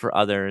for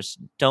others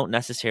don't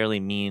necessarily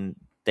mean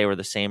they were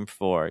the same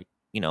for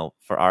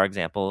our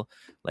example,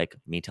 like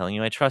me telling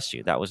you I trust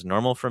you. That was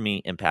normal for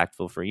me,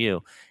 impactful for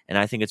you. And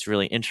I think it's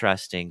really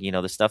interesting.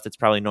 The stuff that's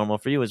probably normal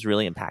for you is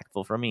really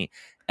impactful for me.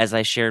 As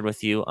I shared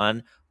with you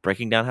on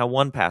breaking down how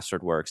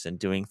 1Password works and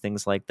doing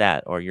things like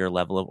that, or your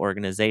level of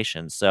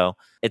organization. So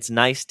it's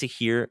nice to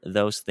hear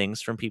those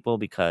things from people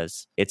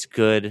because it's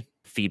good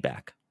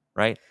feedback,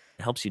 right?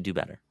 It helps you do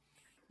better.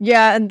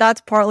 Yeah, and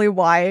that's partly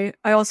why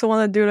I also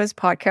want to do this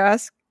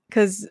podcast,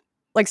 because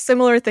like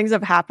similar things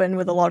have happened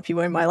with a lot of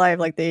people in my life.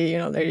 Like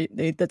they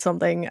did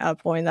something at a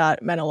point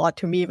that meant a lot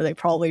to me, but they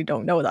probably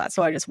don't know that.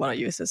 So I just want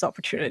to use this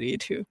opportunity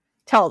to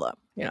tell them,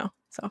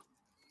 so.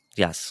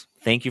 Yes.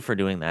 Thank you for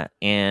doing that.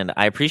 And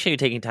I appreciate you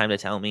taking time to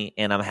tell me.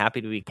 And I'm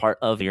happy to be part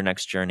of your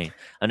next journey.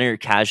 I know you're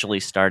casually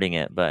starting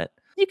it, but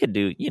you could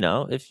do,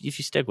 if you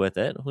stick with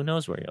it, who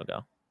knows where you'll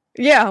go.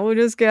 Yeah, we'll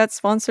just get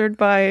sponsored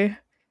by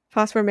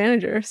password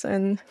managers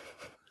and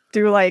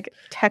do like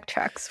tech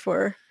checks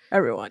for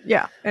everyone.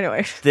 Yeah.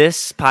 Anyway.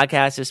 This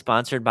podcast is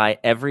sponsored by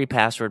every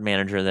password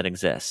manager that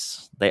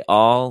exists. They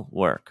all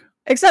work.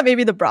 Except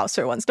maybe the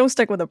browser ones. Don't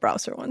stick with the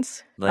browser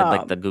ones.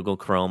 Like the Google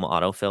Chrome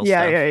autofill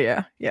yeah,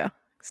 stuff. Yeah.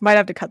 Might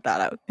have to cut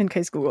that out in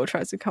case Google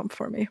tries to come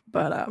for me.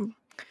 But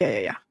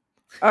yeah.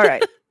 All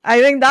right.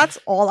 I think that's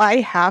all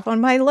I have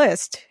on my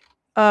list.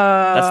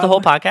 That's the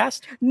whole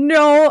podcast?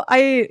 No,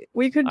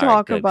 we could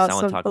talk right, about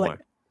something. Like, more.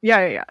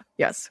 Yeah.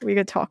 Yes, we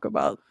could talk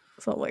about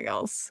something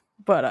else.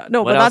 But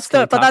no, what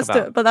but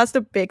that's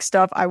the big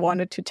stuff I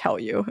wanted to tell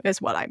you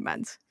is what I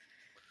meant.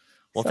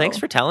 Well, thanks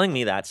for telling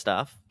me that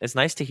stuff. It's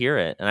nice to hear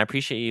it, and I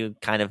appreciate you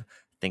kind of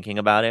thinking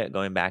about it,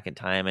 going back in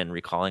time and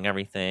recalling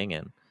everything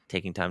and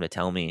taking time to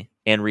tell me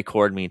and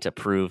record me to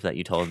prove that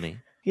you told me.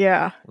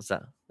 Yeah. Is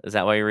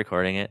that why you're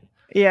recording it?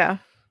 Yeah.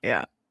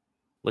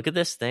 Look at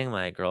this thing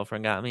my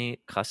girlfriend got me,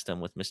 custom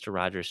with Mr.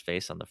 Rogers'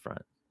 face on the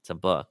front. It's a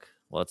book.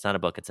 Well, it's not a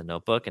book, it's a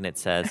notebook, and it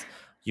says,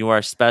 "You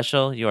are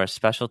special. You are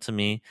special to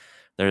me.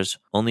 There's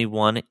only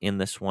one in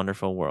this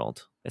wonderful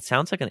world." It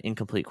sounds like an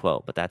incomplete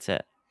quote, but that's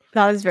it.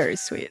 That is very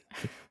sweet.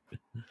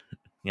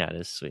 Yeah, it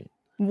is sweet.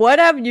 What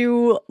have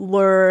you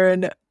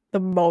learned the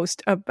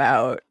most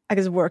about, I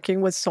guess,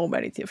 working with so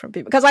many different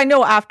people? Because I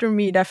know after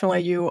me,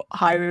 definitely you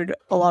hired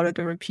a lot of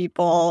different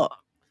people.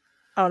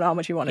 I don't know how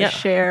much you want to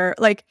share.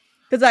 Like,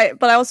 but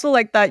I also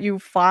like that you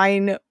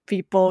find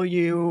people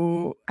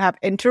you have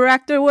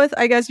interacted with.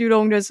 I guess you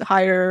don't just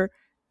hire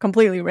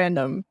completely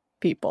random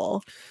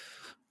people.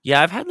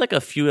 Yeah, I've had like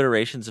a few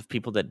iterations of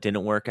people that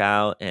didn't work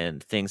out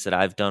and things that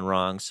I've done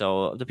wrong.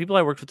 So the people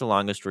I worked with the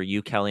longest were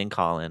you, Kelly, and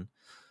Colin.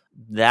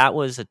 That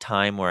was a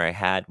time where I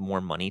had more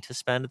money to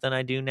spend than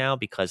I do now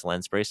because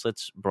lens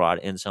bracelets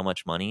brought in so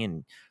much money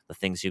and the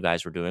things you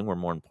guys were doing were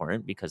more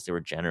important because they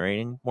were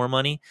generating more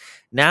money.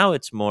 Now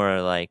it's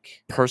more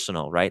like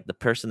personal, right? The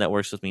person that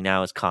works with me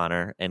now is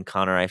Connor, and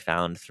Connor I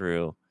found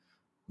through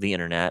the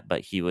internet,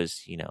 but he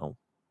was,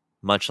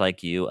 much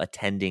like you,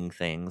 attending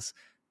things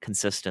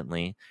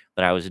consistently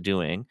that I was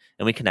doing,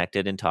 and we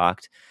connected and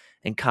talked.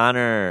 And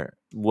Connor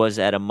was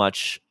at a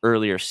much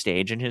earlier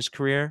stage in his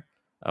career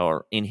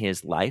or in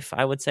his life,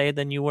 I would say,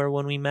 than you were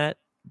when we met,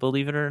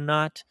 believe it or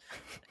not.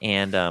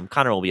 And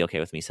Connor will be okay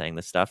with me saying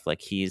this stuff.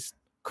 Like, he's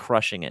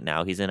crushing it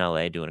now. He's in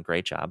LA doing a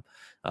great job.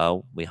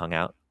 We hung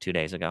out 2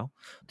 days ago.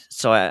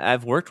 So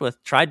I've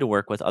tried to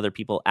work with other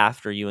people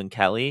after you and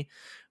Kelly,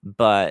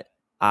 but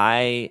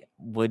I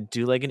would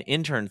do like an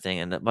intern thing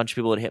and a bunch of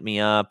people would hit me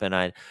up and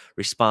I'd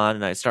respond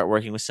and I'd start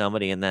working with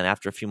somebody. And then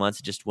after a few months,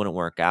 it just wouldn't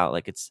work out.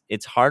 Like,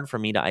 it's hard for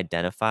me to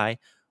identify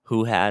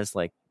who has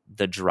like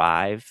the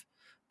drive,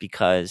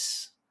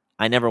 because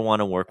I never want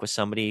to work with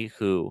somebody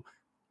who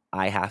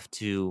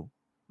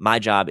my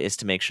job is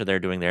to make sure they're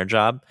doing their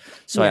job.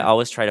 So I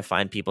always try to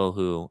find people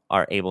who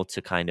are able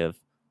to kind of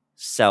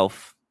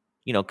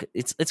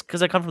it's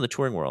because I come from the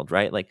touring world,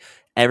 right? Like,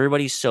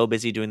 everybody's so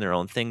busy doing their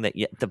own thing that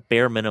the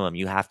bare minimum,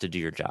 you have to do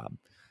your job.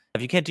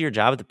 If you can't do your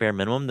job at the bare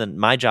minimum, then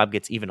my job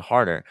gets even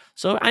harder.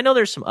 So I know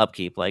there's some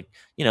upkeep, like,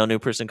 new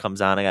person comes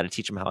on, I got to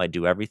teach them how I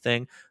do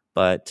everything.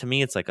 But to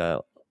me, it's like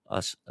a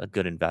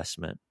good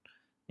investment.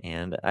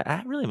 And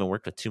I really haven't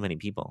worked with too many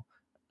people,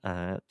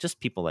 just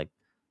people like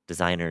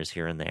designers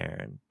here and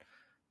there.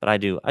 But I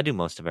do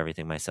most of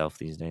everything myself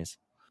these days,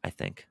 I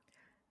think.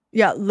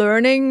 Yeah,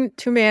 learning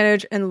to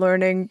manage and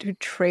learning to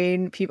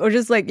train people, or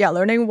just like,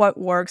 learning what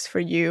works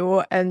for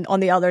you. And on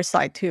the other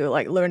side too,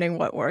 like learning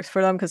what works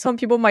for them, because some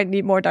people might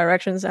need more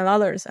directions than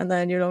others. And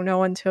then you don't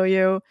know until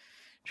you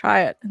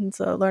try it. And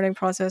it's a learning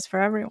process for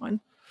everyone.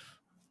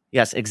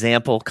 Yes,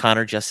 example,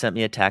 Connor just sent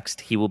me a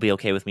text. He will be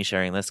okay with me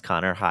sharing this.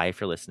 Connor, hi, if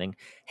you're listening.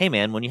 Hey,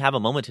 man, when you have a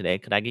moment today,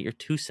 could I get your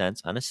 2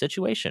 cents on a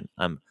situation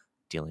I'm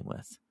dealing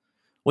with?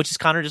 Which is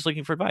Connor just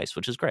looking for advice,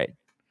 which is great.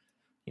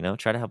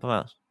 Try to help him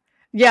out.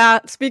 Yeah,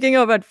 speaking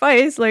of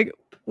advice, like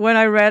when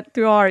I read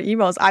through our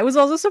emails, I was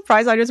also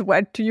surprised. I just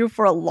went to you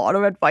for a lot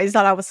of advice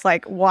that I was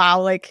like,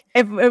 wow, like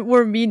if it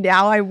were me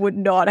now, I would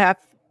not have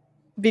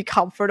be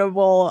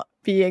comfortable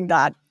being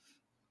that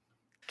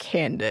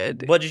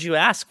candid. What did you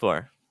ask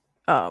for?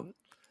 And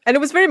it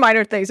was very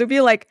minor things. It'd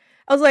be like,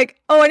 I was like,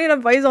 oh, I need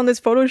advice on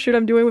this photo shoot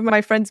I'm doing with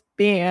my friend's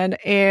band,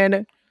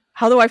 and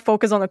how do I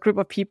focus on a group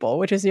of people,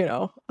 which is,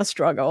 a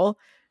struggle.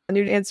 And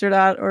you'd answer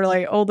that, or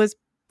like, oh, this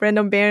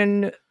random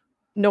band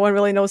no one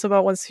really knows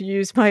about wants to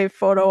use my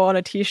photo on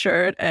a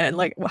t-shirt, and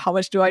like how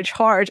much do I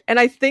charge? And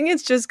I think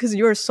it's just because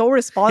you're so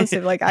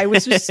responsive. Like I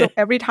was just so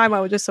every time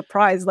I was just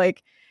surprised.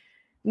 Like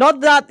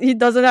not that he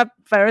doesn't have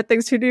better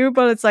things to do,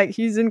 but it's like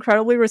he's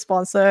incredibly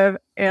responsive,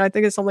 and I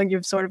think it's something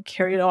you've sort of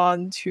carried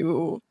on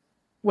to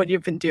what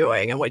you've been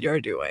doing and what you're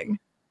doing.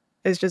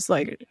 It's just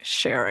like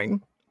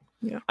sharing.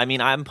 Yeah. I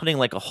mean, I'm putting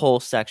like a whole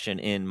section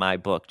in my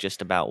book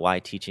just about why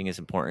teaching is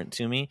important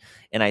to me.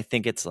 And I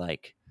think it's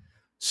like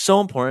so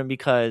important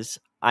because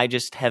I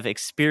just have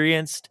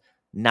experienced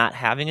not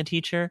having a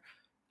teacher.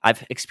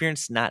 I've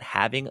experienced not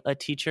having a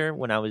teacher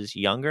when I was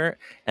younger,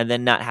 and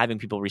then not having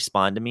people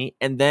respond to me,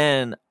 and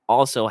then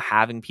also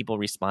having people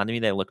respond to me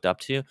that I looked up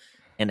to,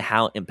 and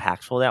how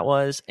impactful that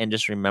was, and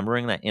just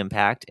remembering that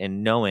impact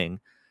and knowing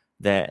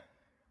that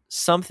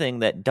something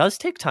that does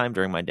take time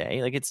during my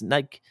day, like it's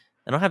like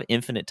I don't have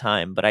infinite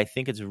time, but I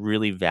think it's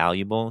really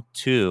valuable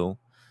to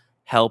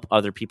help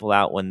other people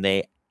out when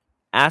they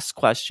ask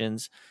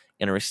questions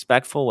in a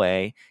respectful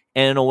way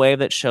and in a way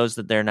that shows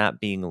that they're not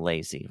being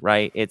lazy,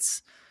 right?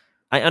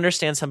 I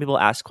understand some people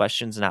ask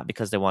questions not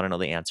because they want to know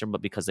the answer,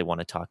 but because they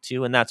want to talk to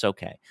you, and that's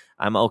okay.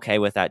 I'm okay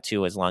with that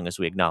too, as long as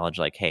we acknowledge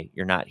like, hey,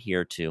 you're not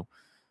here to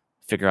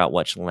figure out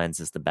which lens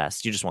is the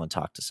best. You just want to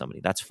talk to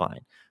somebody. That's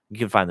fine. You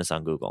can find this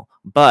on Google.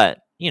 But,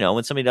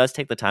 when somebody does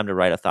take the time to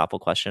write a thoughtful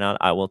question out,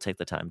 I will take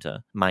the time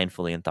to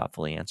mindfully and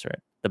thoughtfully answer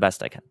it the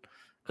best I can.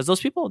 Because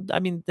those people, I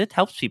mean, it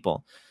helps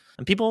people.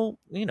 And people,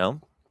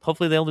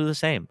 hopefully they'll do the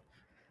same.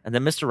 And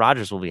then Mr.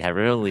 Rogers will be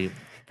really,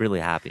 really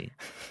happy.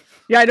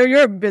 Yeah, I know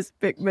you're a big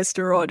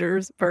Mr.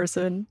 Rogers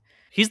person.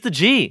 He's the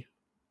G.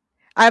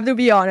 I have to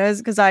be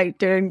honest, because I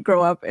didn't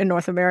grow up in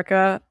North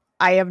America.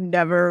 I have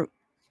never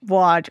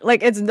watched,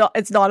 like, it's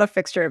not a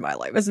fixture in my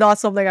life. It's not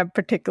something I'm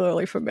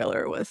particularly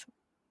familiar with,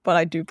 but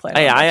I do plan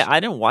on watching. I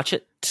didn't watch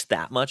it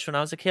that much when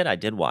I was a kid. I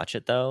did watch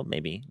it, though,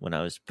 maybe when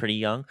I was pretty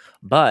young.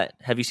 But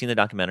have you seen the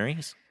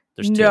documentaries?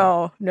 There's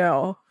two.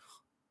 No,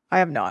 I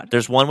have not.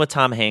 There's one with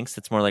Tom Hanks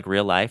that's more like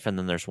real life, and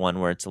then there's one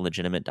where it's a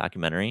legitimate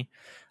documentary.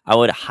 I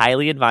would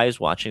highly advise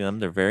watching them.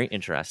 They're very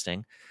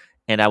interesting.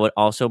 And I would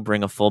also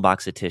bring a full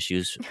box of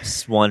tissues,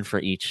 one for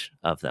each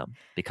of them,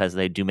 because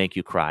they do make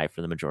you cry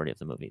for the majority of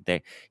the movie.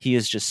 He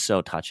is just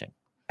so touching.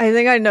 I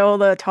think I know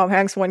the Tom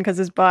Hanks one because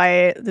it's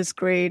by this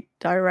great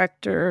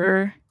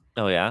director.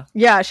 Oh, yeah?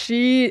 Yeah,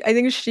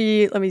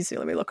 let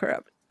me look her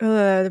up.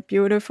 The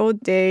Beautiful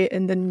Day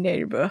in the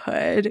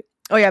Neighborhood.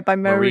 Oh, yeah, by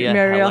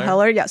Marielle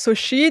Heller. Yeah, so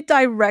she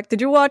directed.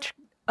 Did you watch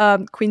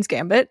Queen's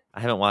Gambit? I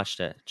haven't watched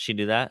it. Did she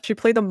do that? She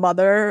played the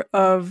mother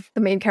of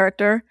the main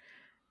character.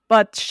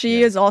 But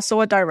she is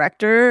also a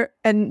director,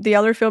 and the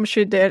other film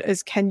she did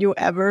is Can You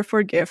Ever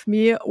Forgive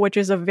Me, which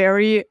is a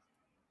very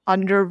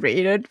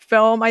underrated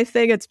film. I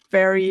think it's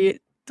very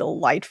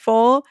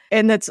delightful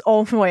in its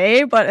own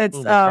way, but it's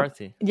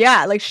McCarthy.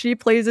 Like she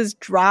plays this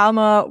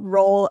drama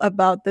role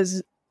about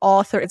this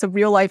author. It's a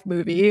real life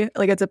movie,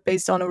 like it's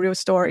based on a real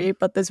story,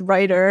 but this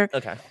writer,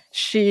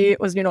 she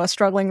was a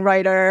struggling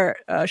writer.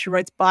 She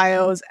writes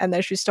bios, and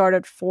then she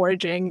started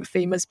forging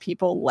famous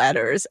people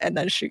letters, and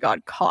then she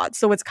got caught.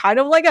 So it's kind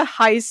of like a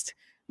heist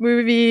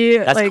movie.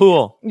 That's like,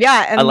 cool.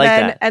 Yeah, and I like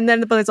then that. and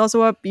then but it's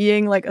also about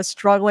being like a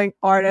struggling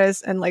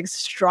artist and like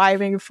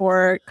striving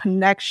for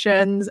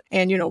connections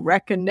and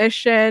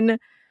recognition.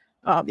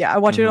 I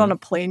watched it on a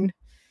plane,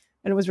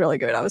 and it was really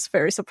good. I was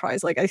very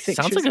surprised. Like I think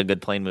sounds like a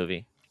good plane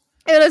movie.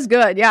 It is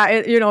good. Yeah.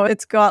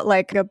 It's got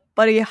like a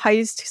buddy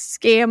heist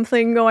scam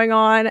thing going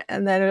on.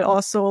 And then it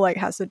also like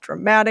has a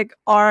dramatic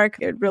arc.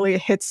 It really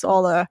hits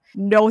all the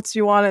notes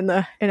you want in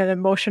an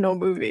emotional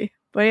movie.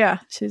 But yeah,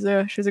 she's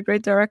a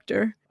great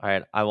director. All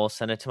right. I will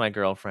send it to my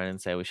girlfriend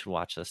and say we should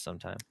watch this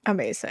sometime.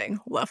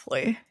 Amazing.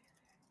 Lovely.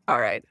 All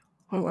right.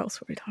 What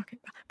else were we talking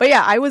about? But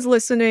yeah, I was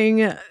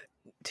listening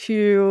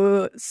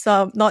to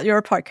some, not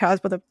your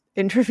podcast, but the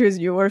interviews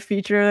you were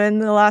featured in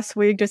the last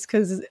week, just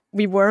because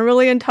we weren't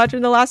really in touch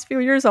in the last few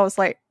years. I was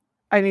like,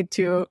 I need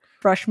to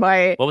brush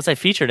my... What was I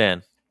featured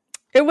in?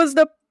 It was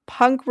the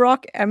punk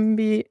rock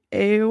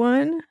MBA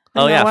one.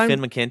 Oh yeah,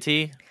 Finn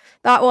McKenty.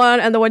 That one,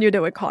 and the one you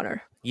did with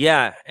Connor.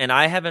 Yeah, and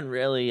I haven't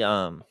really...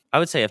 I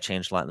would say I've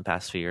changed a lot in the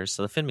past few years.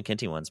 So the Finn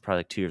McKenty one's probably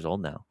like 2 years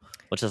old now,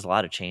 which is a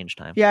lot of change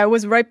time. Yeah, it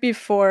was right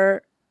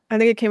before... I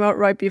think it came out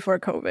right before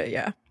COVID.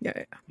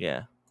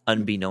 Yeah.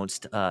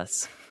 Unbeknownst to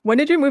us. When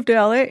did you move to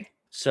LA?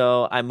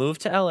 So I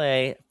moved to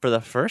LA for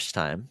the first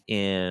time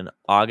in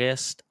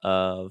August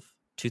of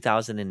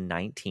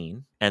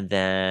 2019. And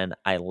then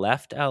I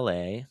left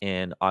LA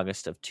in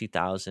August of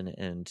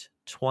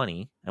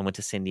 2020. I went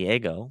to San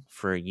Diego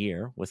for a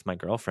year with my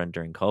girlfriend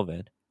during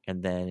COVID.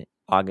 And then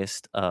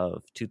August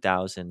of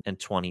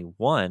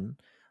 2021,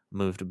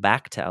 moved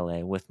back to LA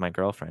with my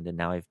girlfriend. And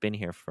now I've been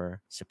here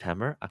for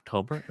September,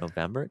 October,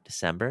 November,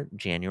 December,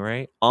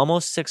 January,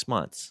 almost 6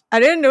 months. I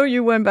didn't know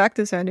you went back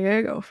to San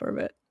Diego for a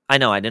bit. I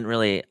know. I didn't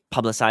really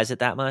publicize it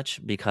that much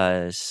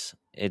because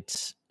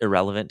it's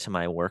irrelevant to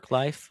my work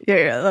life.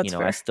 Yeah, that's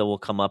fair. I still will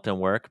come up and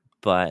work,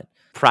 but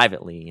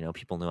privately,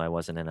 people knew I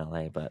wasn't in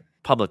LA, but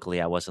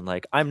publicly I wasn't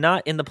like, I'm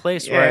not in the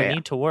place where I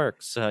need to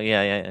work. So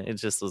yeah, it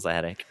just was a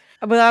headache.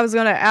 But I was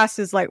gonna ask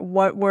is like,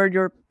 what were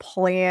your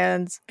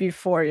plans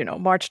before,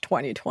 March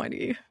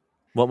 2020,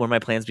 What were my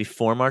plans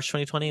before March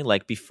 2020?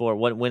 Like before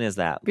what? When is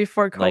that?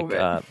 before Like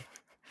COVID?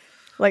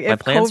 Like my if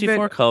plans COVID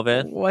before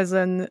COVID.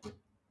 wasn't,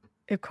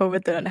 if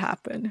COVID didn't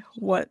happen,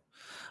 what?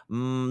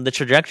 The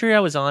trajectory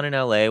I was on in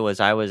LA was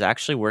I was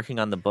actually working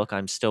on the book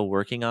I'm still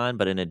working on,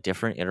 but in a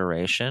different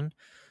iteration.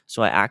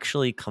 So I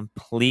actually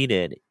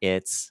completed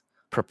its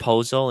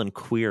proposal and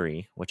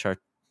query, which are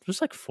it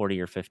was like 40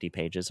 or 50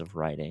 pages of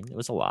writing. It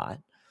was a lot.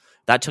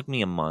 That took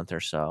me a month or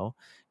so.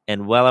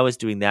 And while I was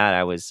doing that,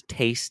 I was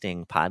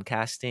tasting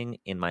podcasting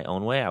in my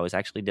own way. I was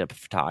actually did a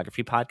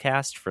photography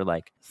podcast for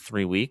like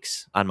 3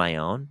 weeks on my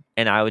own.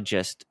 And I would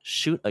just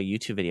shoot a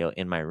YouTube video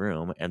in my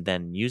room and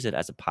then use it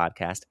as a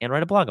podcast and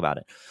write a blog about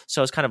it.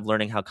 So I was kind of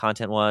learning how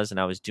content was, and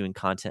I was doing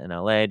content in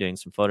LA, doing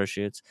some photo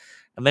shoots.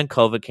 And then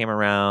COVID came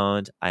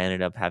around. I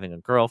ended up having a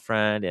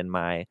girlfriend, and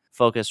my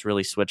focus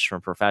really switched from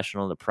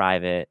professional to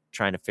private,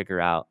 trying to figure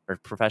out, or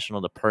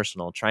professional to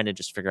personal, trying to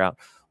just figure out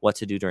what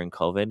to do during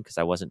COVID because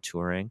I wasn't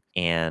touring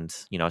and,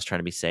 I was trying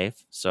to be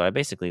safe. So I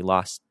basically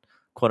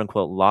quote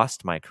unquote,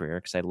 lost my career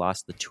because I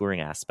lost the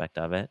touring aspect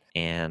of it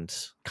and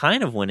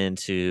kind of went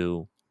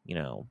into,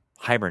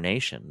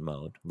 hibernation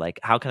mode. Like,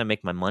 how can I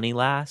make my money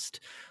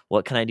last?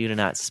 What can I do to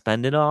not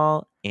spend it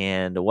all?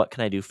 And what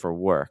can I do for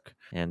work?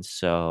 And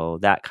so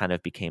that kind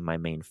of became my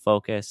main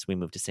focus. We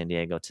moved to San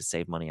Diego to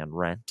save money on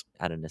rent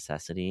out of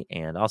necessity.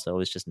 And also it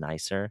was just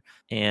nicer.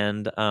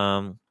 And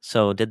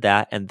so did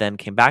that and then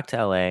came back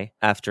to LA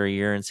after a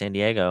year in San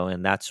Diego.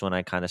 And that's when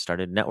I kind of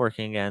started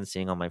networking again,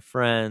 seeing all my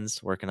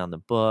friends, working on the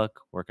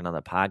book, working on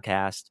the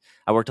podcast.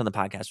 I worked on the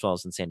podcast while I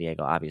was in San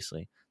Diego,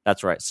 obviously.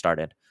 That's where it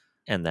started.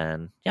 And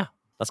then, yeah,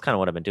 that's kind of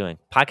what I've been doing.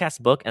 Podcast,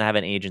 book, and I have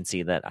an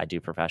agency that I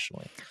do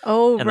professionally.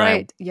 Oh, and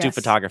right. Then I do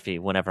photography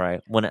whenever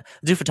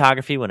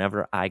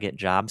I get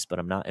jobs, but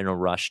I'm not in a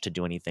rush to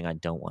do anything I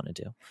don't want to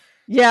do.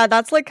 Yeah,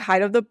 that's like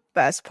kind of the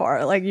best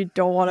part. Like, you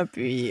don't want to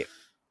be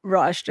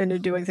rushed into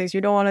doing things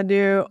you don't want to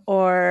do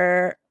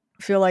or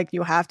feel like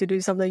you have to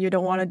do something you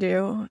don't want to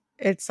do.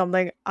 It's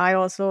something I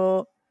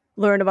also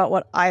learned about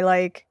what I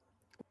like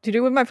to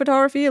do with my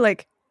photography.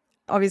 Like,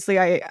 obviously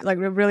I like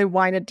really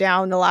wind it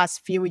down the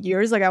last few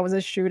years. Like, I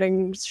wasn't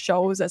shooting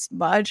shows as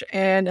much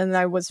and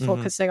I was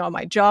focusing on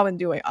my job and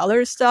doing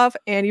other stuff.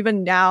 And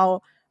even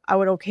now I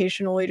would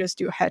occasionally just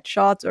do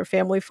headshots or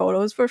family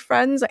photos for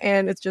friends,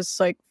 and it's just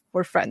like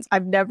for friends.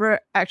 I've never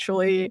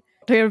actually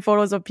taken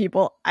photos of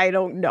people I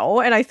don't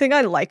know, and I think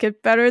I like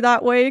it better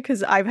that way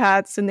because I've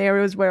had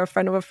scenarios where a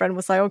friend of a friend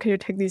was like, "Oh, can you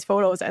take these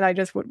photos?" And I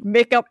just would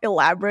make up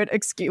elaborate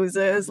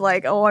excuses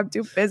like, "Oh, I'm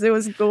too busy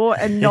with school,"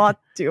 and not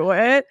do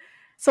it.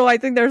 So I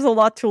think there's a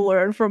lot to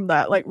learn from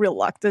that, like,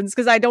 reluctance,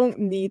 because I don't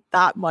need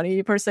that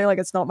money per se. Like,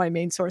 it's not my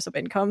main source of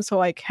income,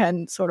 so I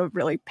can sort of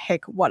really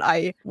pick what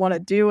I want to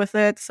do with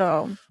it.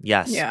 So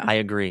yes, yeah. I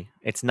agree.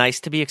 It's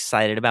nice to be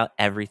excited about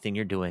everything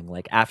you're doing.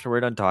 Like, after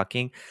we're done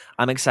talking,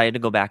 I'm excited to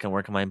go back and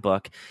work on my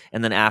book.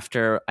 And then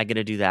after I get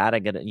to do that, I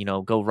get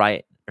to, go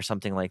write or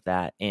something like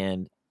that.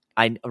 And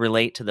I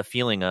relate to the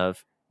feeling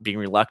of being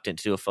reluctant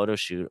to do a photo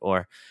shoot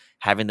or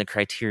having the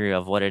criteria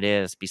of what it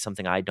is be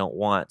something I don't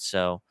want.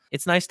 So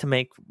it's nice to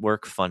make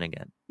work fun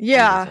again.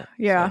 Yeah.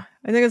 So.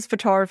 I think as a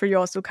photographer, you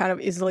also kind of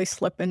easily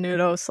slip into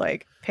those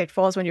like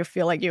pitfalls when you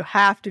feel like you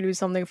have to do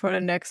something for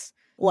the next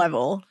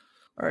level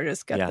or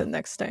just get the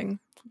next thing.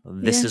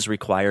 This is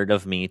required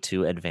of me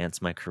to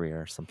advance my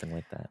career or something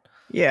like that.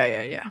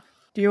 Yeah.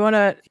 Do you want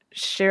to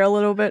share a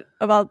little bit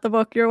about the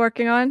book you're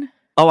working on?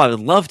 Oh, I would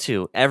love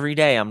to. Every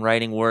day I'm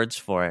writing words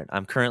for it.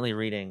 I'm currently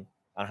reading,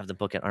 I don't have the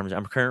book at arms.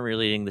 I'm currently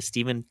reading the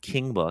Stephen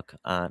King book.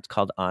 It's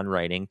called On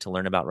Writing, to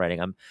learn about writing.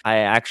 I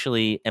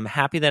actually am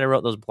happy that I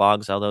wrote those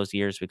blogs all those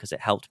years because it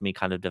helped me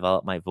kind of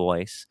develop my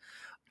voice.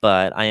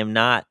 But I am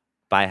not,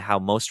 by how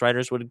most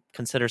writers would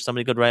consider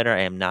somebody a good writer,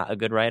 I am not a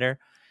good writer.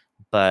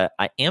 But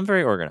I am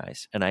very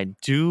organized and I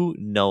do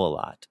know a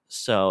lot.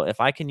 So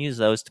if I can use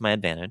those to my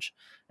advantage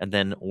and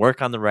then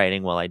work on the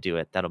writing while I do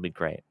it, that'll be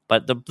great.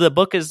 But the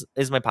book is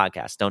my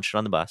podcast, Don't Shit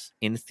on the Bus.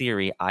 In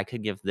theory, I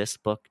could give this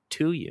book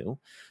to you.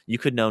 You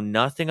could know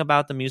nothing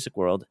about the music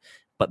world,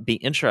 but be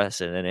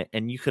interested in it.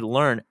 And you could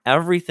learn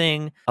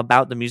everything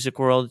about the music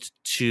world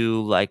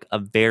to like a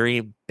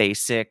very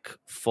basic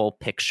full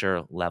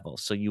picture level.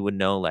 So you would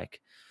know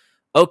like,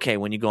 okay,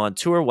 when you go on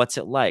tour, what's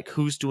it like?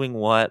 Who's doing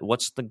what?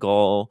 What's the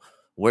goal?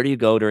 Where do you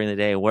go during the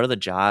day? What are the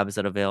jobs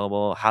that are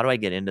available? How do I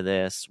get into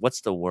this?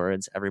 What's the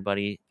words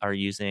everybody are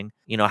using?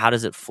 How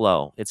does it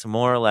flow? It's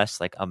more or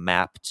less like a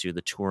map to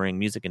the touring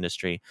music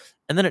industry.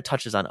 And then it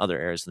touches on other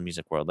areas of the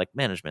music world, like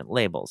management,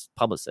 labels,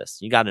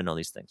 publicists. You got to know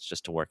these things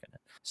just to work in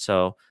it.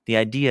 So the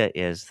idea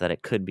is that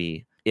it could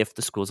be, if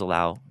the schools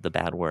allow the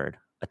bad word,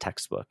 a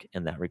textbook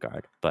in that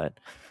regard. But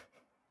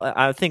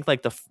I think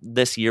like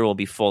this year will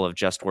be full of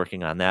just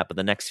working on that, but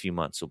the next few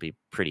months will be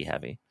pretty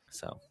heavy.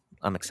 So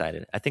I'm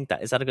excited. I think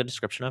is that a good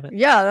description of it?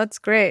 Yeah, that's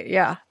great.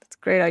 Yeah, that's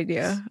a great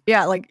idea.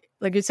 Yeah, like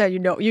you said,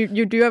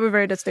 you do have a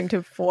very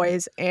distinctive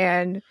voice,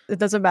 and it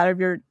doesn't matter if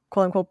you're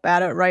quote unquote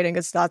bad at writing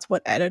because that's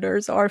what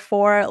editors are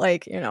for.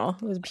 Like, you know,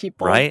 there's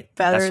people Right?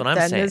 That's better what I'm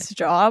than saying. this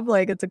job.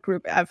 Like, it's a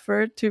group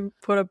effort to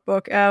put a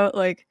book out.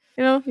 Like,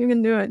 you know, you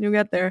can do it. You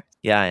get there.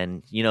 Yeah,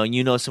 and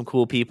you know some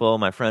cool people.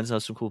 My friends know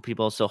some cool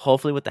people. So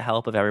hopefully with the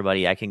help of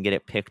everybody, I can get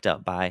it picked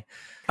up by.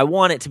 I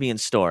want it to be in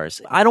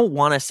stores. I don't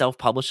want to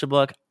self-publish a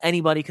book.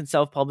 Anybody can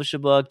self-publish a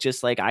book,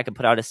 just like I can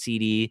put out a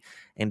CD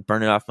and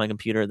burn it off my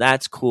computer.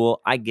 That's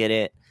cool. I get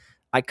it.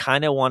 I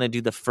kind of want to do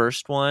the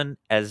first one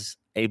as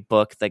a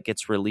book that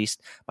gets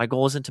released. My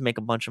goal isn't to make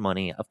a bunch of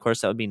money. Of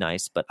course, that would be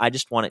nice, but I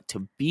just want it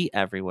to be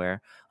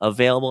everywhere,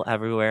 available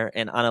everywhere,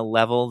 and on a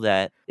level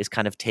that is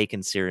kind of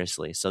taken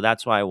seriously. So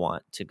that's why I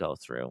want to go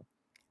through.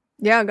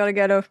 Yeah, I gotta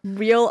get a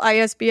real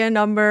ISBN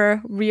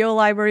number, real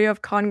Library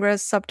of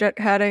Congress subject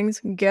headings,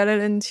 get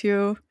it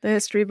into the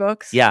history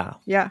books. Yeah.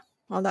 Yeah,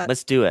 all that.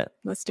 Let's do it.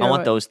 Let's do it. I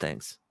want those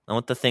things. I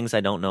want the things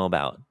I don't know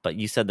about, but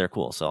you said they're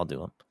cool, so I'll do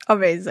them.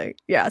 Amazing.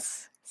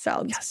 Yes.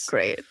 Sounds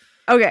great.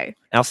 Okay.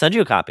 I'll send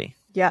you a copy.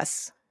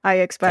 Yes. I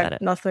expect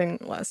nothing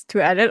less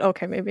to edit.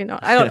 Okay, maybe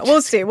not. I don't know.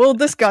 We'll see. We'll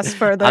discuss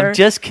further. I'm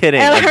just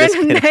kidding. And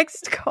our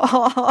next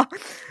call,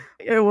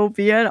 it will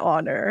be an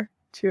honor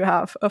to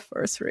have a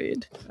first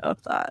read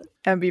of that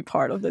and be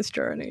part of this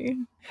journey.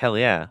 Hell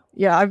yeah.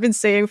 Yeah, I've been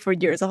saying for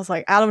years, I was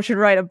like, Adam should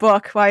write a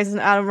book. Why isn't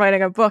Adam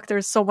writing a book?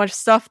 There's so much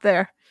stuff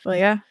there. But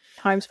yeah,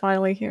 time's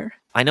finally here.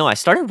 I know. I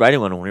started writing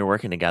one when we were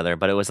working together,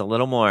 but it was a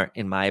little more,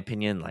 in my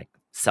opinion, like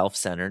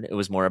self-centered. It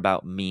was more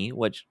about me,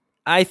 which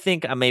I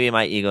think maybe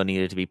my ego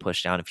needed to be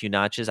pushed down a few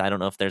notches. I don't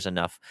know if there's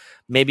enough.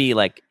 Maybe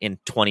like in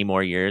 20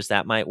 more years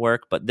that might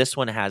work. But this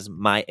one has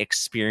my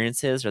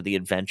experiences or the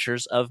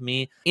adventures of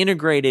me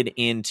integrated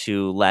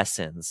into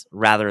lessons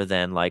rather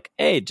than like,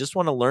 hey, just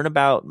want to learn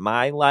about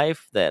my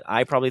life that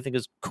I probably think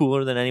is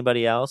cooler than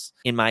anybody else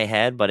in my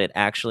head, but it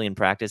actually in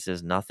practice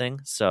is nothing.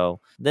 So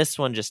this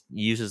one just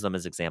uses them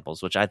as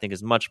examples, which I think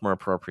is much more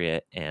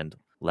appropriate and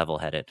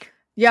level-headed.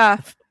 Yeah,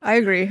 I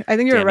agree. I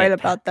think you're right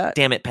about that.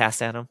 Damn it,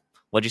 past Adam.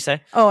 What'd you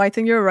say? Oh, I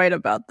think you're right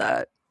about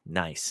that.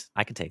 Nice.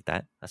 I can take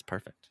that. That's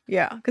perfect.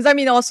 Yeah. Because I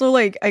mean, also,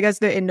 like, I guess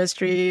the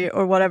industry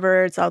or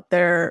whatever it's out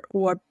there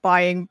who are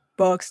buying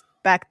books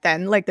back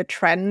then, like the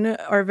trend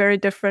are very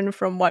different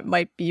from what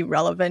might be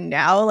relevant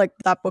now. Like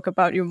that book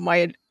about you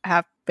might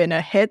have been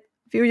a hit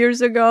a few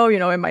years ago. You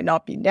know, it might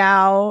not be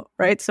now,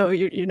 right? So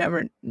you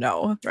never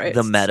know, right?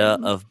 The meta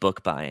of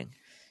book buying.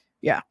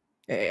 Yeah.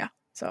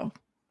 So,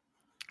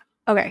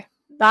 okay.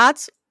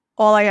 That's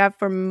all I have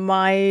for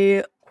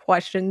my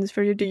questions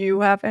for you. Do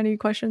you have any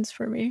questions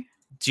for me?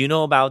 Do you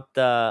know about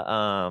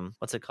the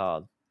what's it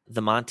called?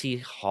 The Monty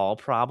Hall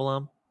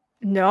problem?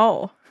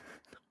 No.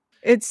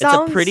 It's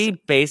a pretty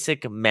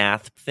basic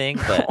math thing,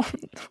 but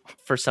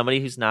for somebody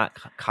who's not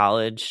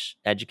college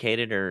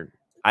educated, or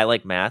I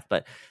like math,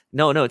 but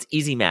no, it's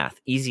easy math.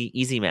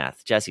 Easy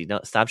math. Jesse,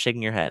 don't stop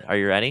shaking your head. Are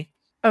you ready?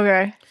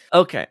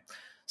 Okay.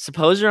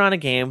 Suppose you're on a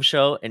game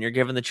show and you're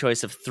given the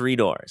choice of 3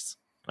 doors.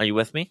 Are you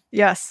with me?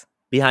 Yes.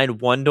 Behind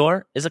one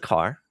door is a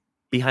car.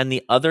 Behind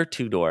the other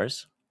 2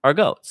 doors are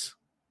goats.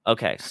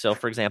 Okay, so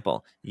for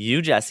example,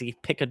 you, Jesse,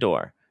 pick a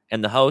door.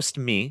 And the host,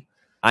 me,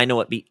 I know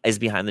what is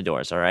behind the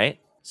doors, all right?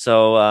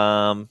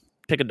 So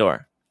pick a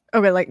door.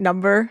 Okay, like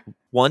number?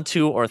 1,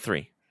 2, or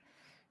 3?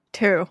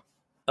 2.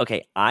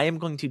 Okay, I am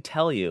going to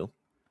tell you...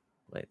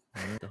 Wait,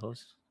 the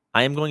host?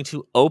 I am going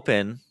to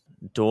open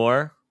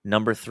door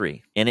number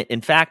 3. And it,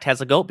 in fact,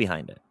 has a goat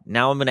behind it.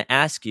 Now I'm going to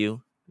ask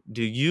you,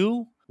 do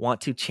you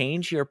want to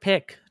change your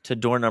pick to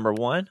door number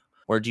 1?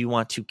 Or do you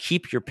want to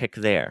keep your pick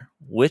there?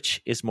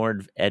 Which is more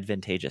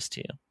advantageous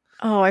to you?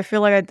 Oh, I feel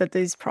like I did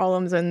these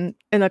problems in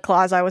a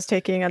class I was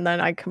taking, and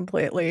then I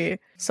completely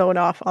zoned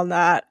off on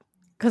that.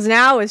 Because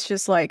now it's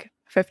just like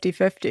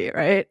 50-50,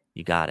 right?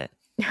 You got it.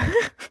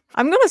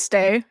 I'm going to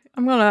stay.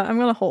 I'm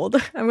gonna hold.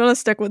 I'm going to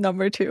stick with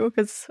number 2,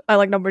 because I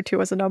like number 2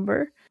 as a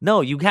number.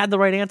 No, you had the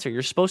right answer.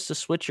 You're supposed to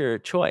switch your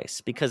choice,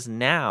 because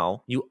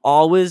now you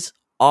always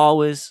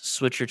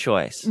switch your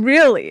choice.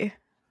 Really?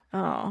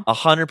 Oh.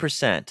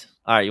 100%.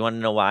 All right, you want to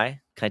know why?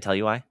 Can I tell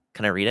you why?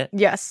 Can I read it?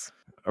 Yes.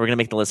 Or we're going to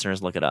make the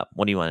listeners look it up.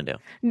 What do you want to do?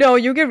 No,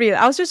 you can read it.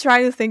 I was just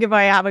trying to think if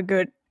I have a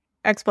good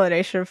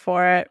explanation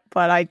for it,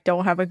 but I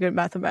don't have a good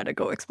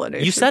mathematical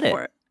explanation. You said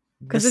for it.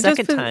 The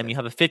second time, you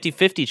have a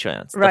 50-50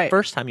 chance. Right. The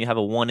first time, you have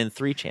a 1 in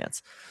 3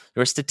 chance.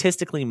 You're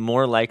statistically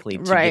more likely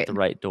to get the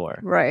right door.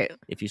 Right.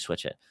 If you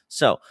switch it.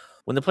 So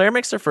when the player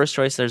makes their first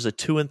choice, there's a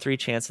 2 in 3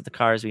 chance that the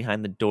car is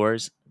behind the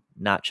doors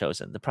not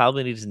chosen. The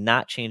probability does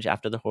not change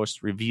after the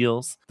host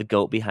reveals the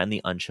goat behind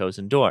the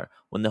unchosen door.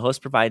 When the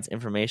host provides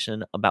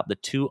information about the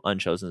 2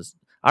 unchosen,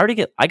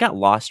 I got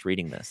lost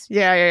reading this.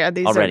 Yeah.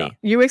 These already.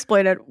 You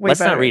explained it way Let's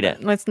better. Not read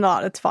it. Let's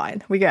not. It's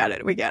fine. We get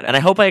it. And I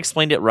hope I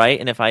explained it right.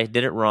 And if I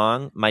did it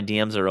wrong, my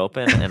DMs are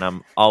open, and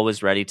I'm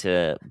always ready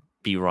to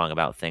be wrong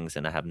about things,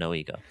 and I have no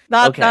ego.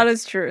 That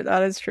is true.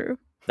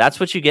 That's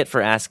what you get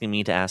for asking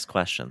me to ask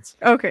questions.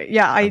 Okay.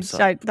 Yeah. I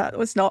that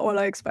was not what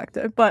I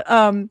expected, but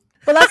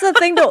that's the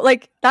thing, though.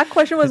 Like, that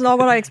question was not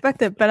what I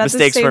expected. But at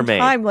Mistakes the were same made.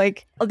 time,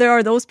 like, there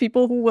are those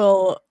people who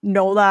will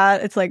know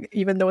that it's like,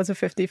 even though it's a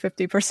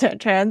 50-50%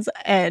 chance,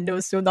 and it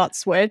will still not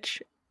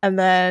switch. And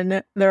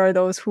then there are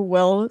those who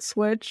will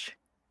switch.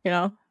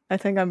 I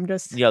think I'm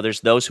just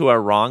There's those who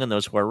are wrong and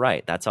those who are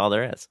right. That's all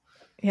there is.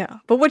 Yeah,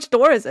 but which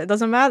door is it?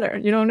 Doesn't matter.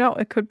 You don't know.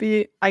 It could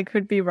be I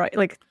could be right.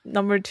 Like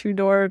number 2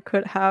 door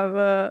could have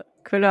a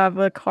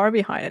car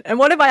behind it. And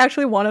what if I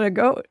actually wanted a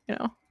goat?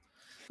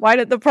 Why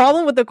did the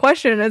problem with the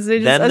question is they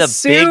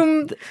just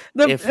assume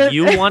if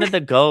you wanted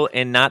the goat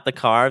and not the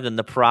car, then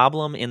the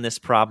problem in this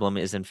problem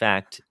is in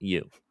fact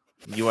you.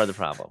 You are the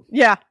problem.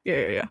 Yeah.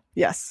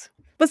 Yes.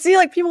 But see,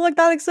 like people like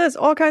that exist.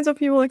 All kinds of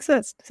people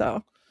exist.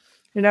 So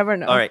you never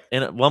know. All right.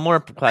 And one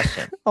more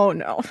question. Oh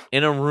no.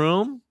 In a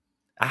room,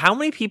 how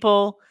many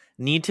people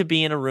need to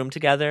be in a room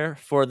together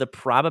for the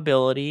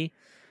probability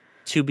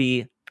to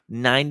be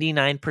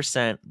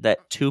 99%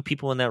 that 2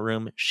 people in that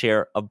room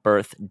share a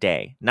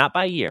birthday? Not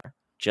by year,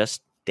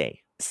 just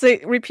day.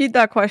 Say, repeat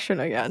that question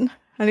again.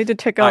 I need to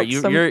tick out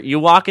you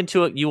walk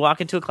into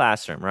a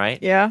classroom, right?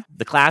 Yeah.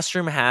 The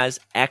classroom has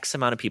X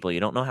amount of people. You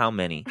don't know how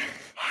many.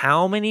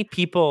 How many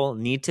people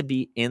need to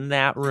be in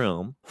that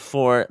room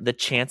for the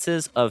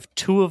chances of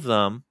 2 of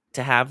them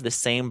to have the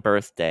same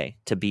birthday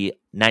to be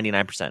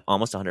 99%,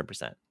 almost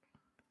 100%?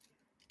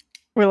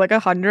 We're like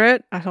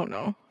 100? I don't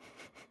know.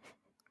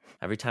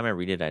 Every time I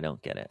read it, I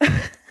don't get it.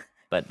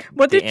 But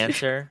the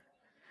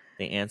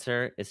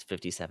answer is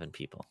 57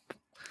 people.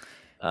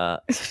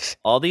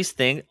 All these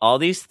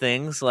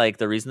things, like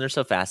the reason they're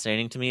so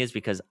fascinating to me is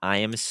because I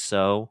am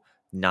so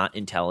not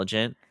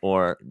intelligent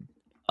or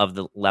of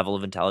the level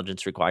of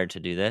intelligence required to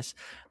do this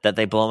that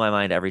they blow my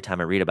mind every time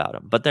I read about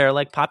them. But they're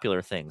like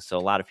popular things, so a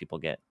lot of people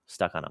get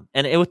stuck on them.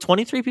 And with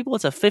 23 people,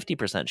 it's a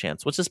 50%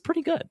 chance, which is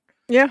pretty good.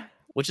 Yeah.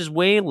 Which is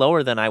way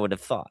lower than I would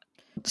have thought.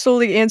 So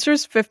the answer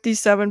is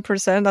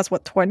 57%. That's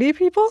what, 20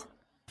 people?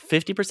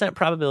 50%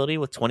 probability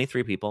with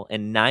 23 people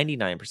and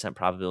 99%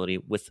 probability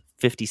with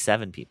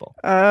 57 people.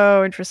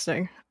 Oh,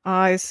 interesting.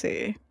 I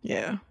see.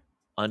 Yeah.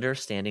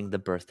 Understanding the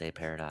birthday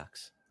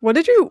paradox. What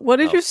did you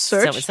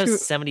search? It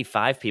says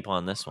 75 people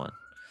on this one.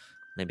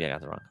 Maybe I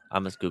got the wrong.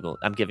 I'm just Google.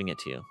 I'm giving it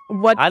to you.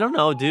 What? I don't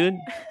know, dude.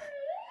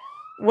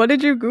 What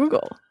did you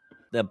Google?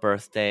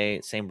 The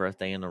same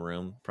birthday in a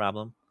room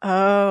problem.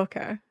 Oh,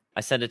 okay.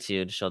 I sent it to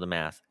you to show the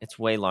math. It's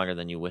way longer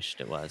than you wished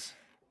it was.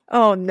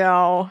 Oh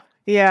no.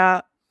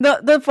 Yeah.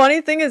 The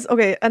funny thing is,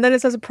 okay, and then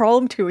it says a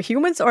problem too.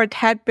 Humans are a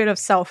tad bit of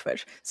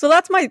selfish. So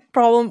that's my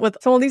problem with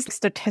some of these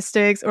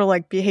statistics or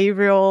like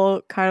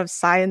behavioral kind of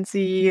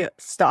sciencey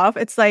stuff.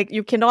 It's like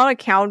you cannot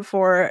account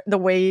for the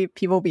way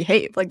people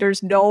behave. Like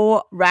there's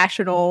no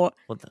rational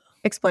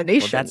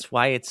explanation. That's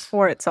why it's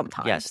for it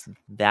sometimes. Yes,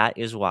 that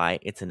is why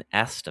it's an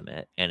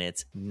estimate and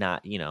it's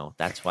not,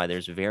 that's why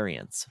there's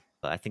variance.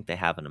 But I think they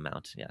have an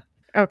amount, yeah.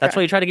 Okay. That's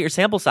why you try to get your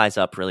sample size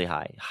up really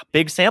high.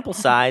 Big sample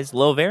size,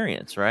 low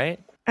variance, right?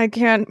 I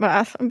can't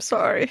math. I'm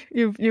sorry.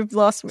 You've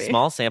lost me.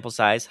 Small sample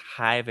size,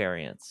 high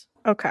variance.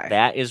 Okay.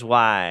 That is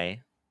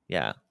why,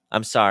 yeah.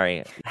 I'm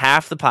sorry.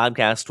 Half the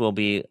podcast will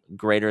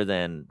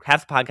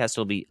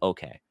be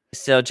okay.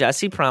 So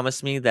Jesse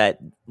promised me that,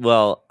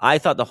 I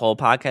thought the whole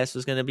podcast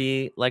was going to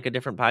be like a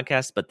different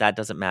podcast, but that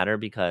doesn't matter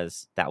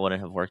because that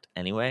wouldn't have worked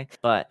anyway.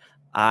 But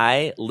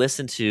I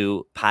listen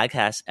to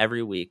podcasts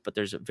every week, but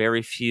there's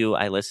very few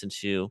I listen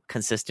to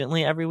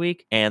consistently every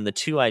week. And the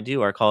 2 I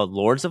do are called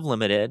Lords of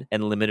Limited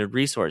and Limited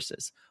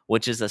Resources,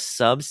 which is a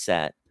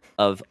subset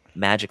of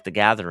Magic the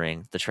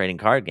Gathering, the trading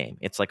card game.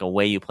 It's like a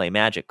way you play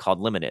Magic called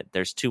Limited.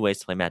 There's 2 ways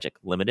to play Magic,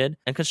 Limited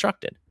and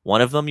Constructed.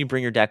 One of them, you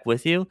bring your deck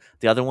with you.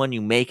 The other one,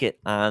 you make it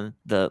on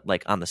the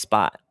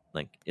spot.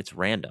 Like it's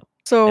random.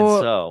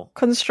 So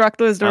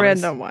Constructed is the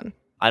random one.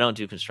 I don't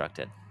do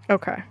Constructed.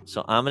 Okay.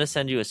 So I'm going to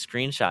send you a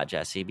screenshot,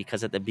 Jesse,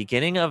 because at the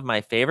beginning of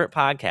my favorite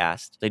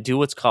podcast, they do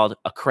what's called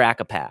a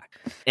crack-a-pack.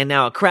 And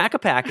now a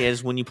crack-a-pack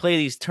is when you play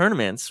these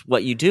tournaments,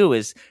 what you do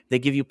is they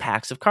give you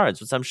packs of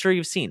cards, which I'm sure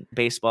you've seen.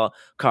 Baseball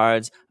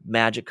cards,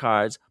 Magic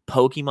cards,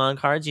 Pokemon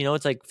cards.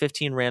 It's like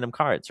 15 random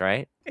cards,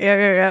 right?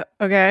 Yeah.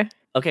 Okay.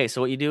 Okay,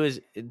 so what you do is,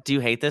 do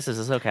you hate this? Is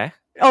this okay?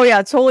 Oh yeah,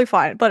 it's totally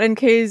fine. But in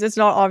case it's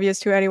not obvious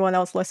to anyone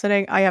else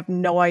listening, I have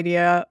no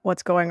idea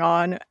what's going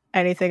on.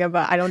 I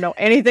don't know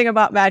anything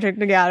about Magic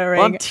the Gathering.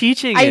 Well, I'm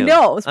teaching you. I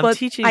know, but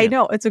teaching I you.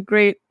 know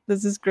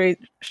this is great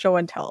show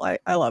and tell.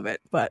 I love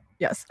it. But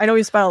yes, I know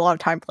you spent a lot of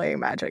time playing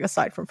Magic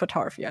aside from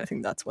photography. I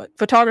think that's what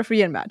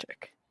photography and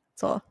Magic.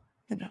 That's all.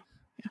 Yeah.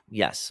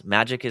 Yes,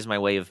 Magic is my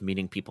way of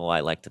meeting people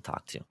I like to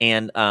talk to.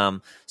 And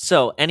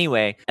so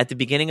anyway, at the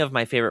beginning of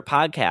my favorite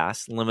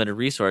podcast, Limited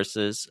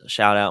Resources,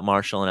 shout out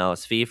Marshall and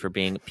LSV for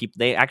being people.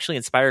 They actually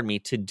inspired me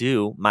to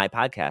do my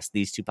podcast,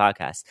 these 2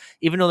 podcasts.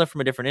 Even though they're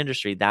from a different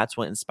industry, that's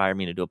what inspired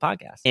me to do a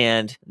podcast.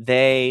 And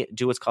they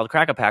do what's called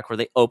Crack-a-Pack, where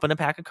they open a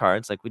pack of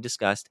cards, like we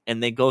discussed,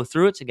 and they go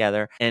through it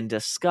together and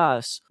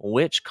discuss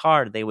which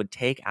card they would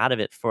take out of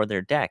it for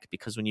their deck.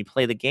 Because when you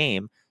play the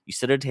game, you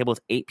sit at a table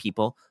with 8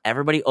 people.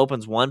 Everybody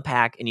opens one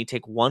pack and you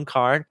take one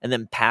card and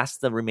then pass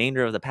the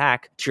remainder of the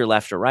pack to your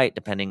left or right,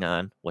 depending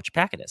on which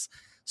pack it is.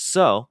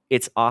 So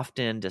it's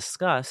often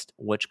discussed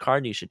which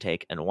card you should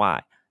take and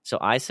why. So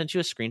I sent you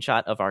a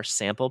screenshot of our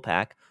sample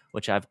pack,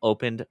 which I've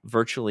opened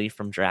virtually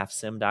from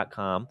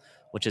draftsim.com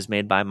which is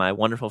made by my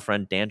wonderful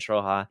friend Dan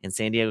Troja in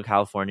San Diego,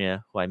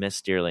 California, who I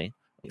miss dearly.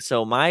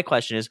 So my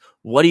question is,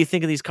 what do you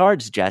think of these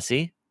cards,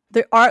 Jesse?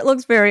 The art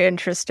looks very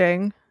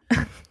interesting.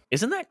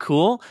 Isn't that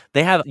cool?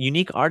 They have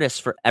unique artists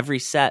for every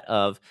set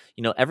of,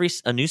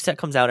 a new set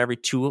comes out every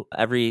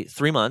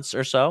 3 months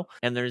or so.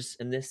 And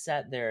in this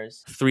set,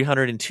 there's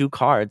 302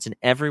 cards, and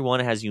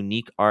everyone has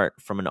unique art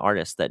from an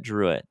artist that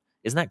drew it.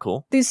 Isn't that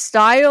cool?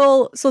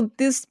 So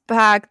this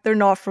pack, they're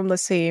not from the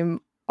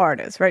same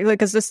artist, right? Like,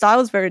 because the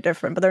style is very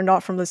different, but they're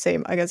not from the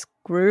same, I guess,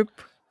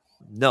 group.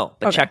 No,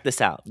 but check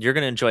this out. You're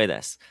going to enjoy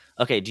this.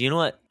 Okay, do you know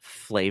what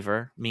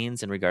flavor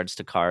means in regards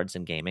to cards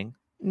and gaming?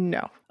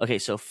 No. Okay,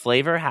 so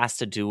flavor has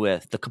to do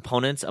with the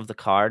components of the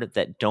card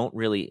that don't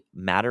really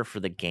matter for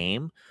the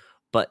game,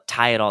 but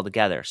tie it all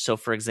together. So,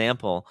 for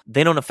example,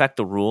 they don't affect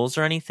the rules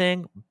or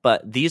anything,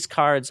 but these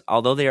cards,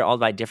 although they are all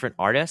by different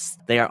artists,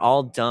 they are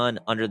all done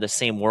under the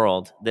same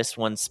world. This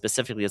one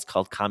specifically is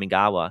called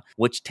Kamigawa,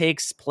 which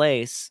takes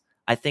place,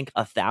 I think,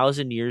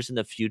 1,000 years in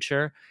the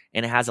future,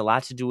 and it has a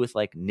lot to do with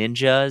like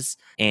ninjas,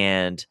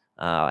 and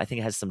I think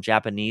it has some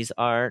Japanese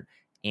art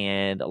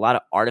and a lot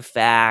of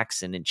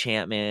artifacts and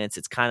enchantments.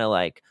 It's kind of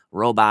like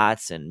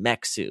robots and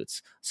mech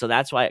suits. So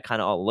that's why it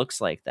kind of all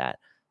looks like that.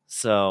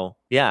 So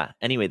yeah,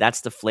 anyway,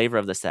 that's the flavor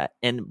of the set.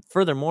 And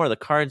furthermore, the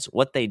cards,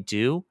 what they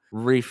do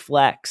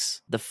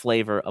reflects the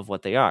flavor of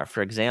what they are.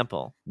 For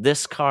example,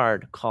 this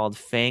card called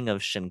Fang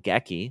of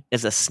Shingeki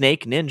is a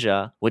snake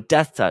ninja with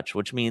death touch,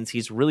 which means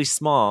he's really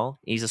small.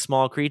 He's a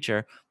small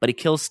creature, but he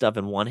kills stuff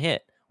in one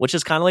hit, which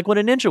is kind of like what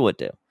a ninja would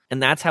do.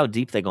 And that's how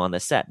deep they go on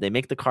this set. They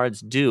make the cards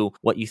do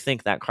what you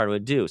think that card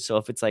would do. So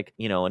if it's like,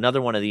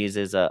 another one of these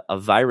is a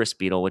virus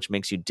beetle, which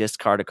makes you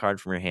discard a card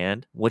from your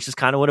hand, which is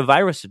kind of what a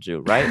virus would do,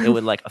 right? It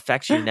would like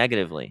affect you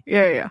negatively.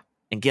 Yeah.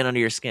 And get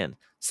under your skin.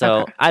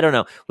 So I don't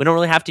know. We don't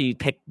really have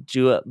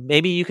to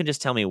maybe you can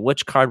just tell me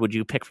which card would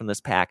you pick from this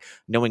pack,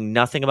 knowing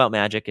nothing about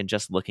Magic and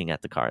just looking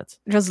at the cards.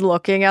 Just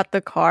looking at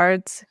the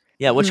cards.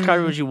 Yeah, which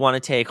card would you want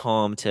to take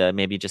home to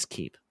maybe just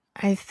keep?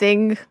 I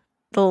think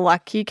the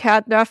Lucky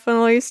Cat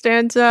definitely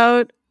stands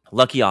out.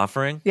 Lucky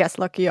Offering? Yes,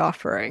 Lucky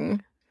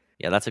Offering.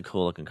 Yeah, that's a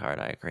cool looking card.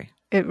 I agree.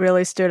 It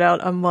really stood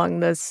out among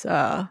this,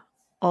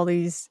 all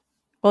these,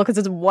 well, because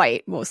it's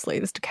white mostly.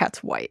 This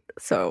cat's white.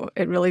 So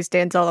it really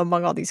stands out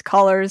among all these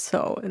colors.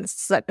 So it's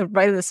set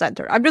right in the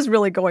center. I'm just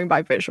really going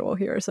by visual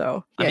here.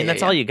 So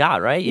that's all you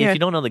got, right? Yeah. If you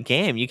don't know the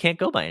game, you can't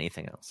go by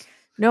anything else.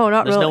 No,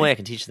 not There's really. no way I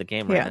can teach the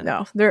game right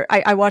now. No.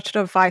 I watched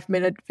a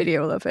 5-minute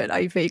video of it.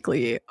 I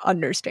vaguely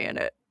understand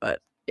it, but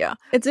yeah.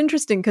 It's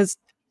interesting because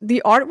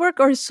the artwork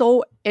are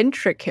so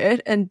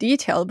intricate and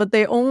detailed, but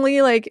they only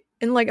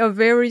in a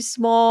very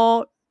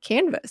small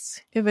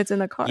canvas if it's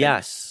in a card.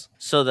 Yes.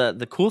 So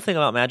the cool thing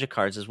about Magic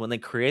cards is when they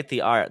create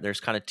the art, there's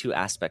kind of two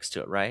aspects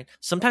to it, right?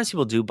 Sometimes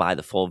people do buy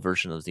the full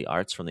version of the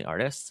arts from the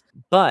artists,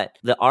 but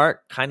the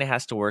art kind of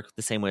has to work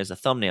the same way as a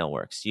thumbnail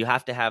works. You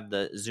have to have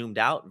the zoomed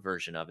out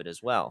version of it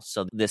as well.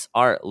 So this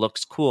art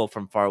looks cool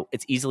from far.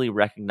 It's easily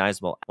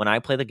recognizable. When I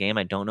play the game,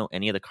 I don't know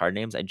any of the card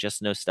names. I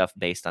just know stuff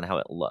based on how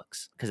it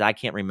looks because I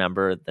can't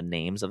remember the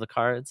names of the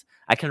cards.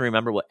 I can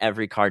remember what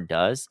every card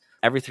does.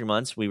 Every 3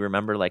 months, we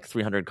remember like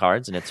 300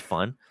 cards, and it's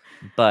fun.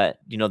 But,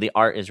 the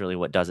art is really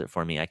what does it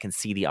for me. I can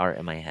see the art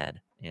in my head,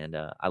 and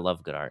I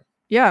love good art.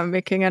 Yeah,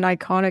 making an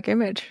iconic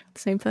image.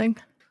 Same thing.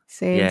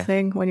 Same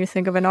thing when you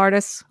think of an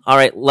artist. All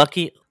right,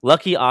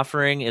 Lucky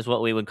Offering is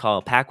what we would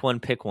call pack one,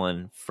 pick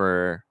one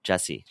for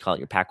Jesse. Call it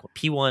your pack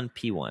one.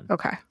 P1.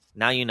 Okay.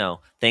 Now you know.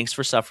 Thanks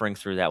for suffering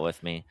through that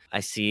with me. I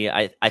see.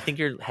 I think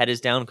your head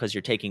is down because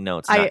you're taking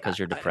notes, not because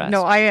you're depressed.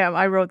 No, I am.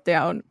 I wrote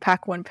down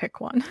pack one,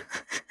 pick one.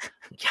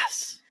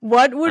 Yes.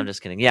 What would I'm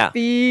just kidding. Yeah.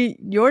 be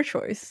your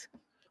choice?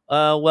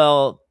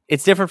 Well,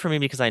 it's different for me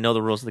because I know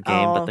the rules of the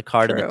game, but the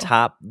card in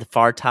the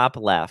far top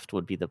left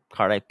would be the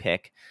card I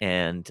pick,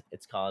 and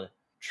it's called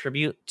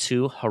Tribute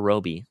to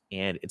Hirobi,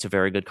 and it's a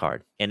very good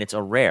card, and it's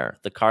a rare.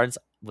 The cards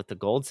with the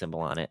gold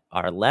symbol on it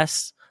are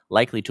less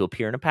likely to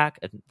appear in a pack.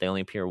 They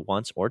only appear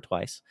once or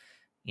twice,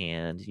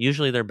 and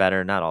usually they're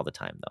better, not all the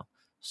time, though.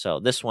 So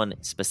this one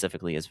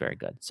specifically is very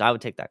good. So I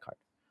would take that card.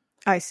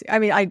 I see. I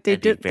mean, I'd be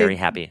very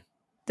happy.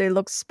 They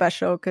look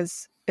special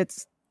because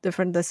it's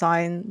different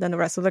design than the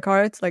rest of the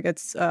cards. Like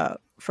it's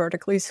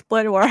vertically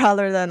split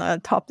rather than a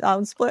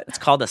top-down split. It's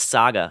called a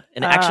saga,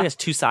 and it actually has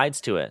two sides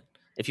to it.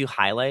 If you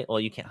highlight, well,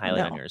 you can't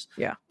highlight on yours.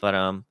 Yeah.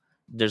 But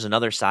there's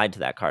another side to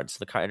that card. So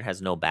the card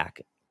has no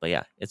back. But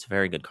yeah, it's a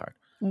very good card.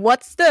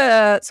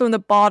 So in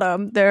the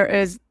bottom, there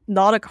is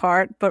not a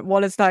card, but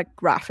what is that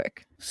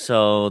graphic?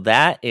 So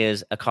that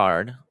is a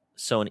card.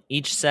 So in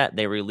each set,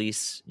 they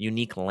release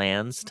unique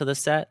lands to the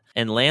set.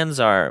 And lands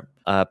are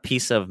a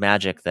piece of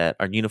Magic that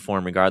are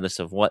uniform regardless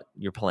of what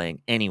you're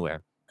playing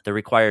anywhere. They're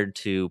required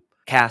to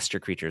cast your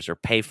creatures or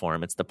pay for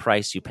them. It's the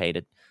price you pay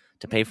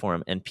to pay for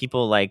them. And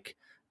people like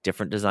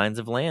different designs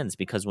of lands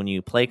because when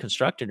you play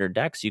constructed or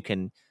decks, you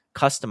can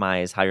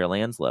customize how your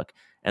lands look.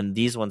 And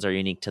these ones are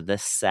unique to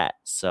this set.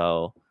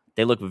 So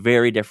they look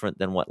very different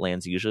than what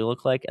lands usually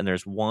look like. And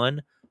there's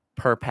one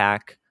per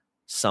pack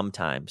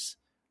sometimes.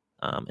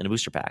 in a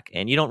booster pack.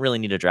 And you don't really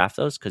need to draft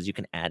those because you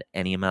can add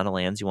any amount of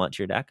lands you want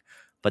to your deck.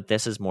 But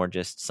this is more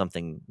just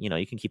something,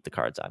 you can keep the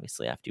cards,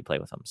 obviously, after you play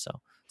with them. So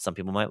some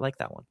people might like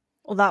that one.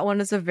 Well, that one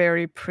is a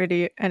very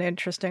pretty and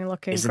interesting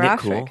looking Isn't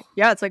graphic. it cool?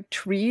 Yeah, it's like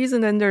trees,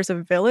 and then there's a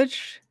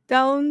village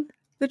down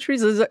the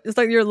trees. It's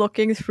like you're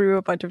looking through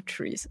a bunch of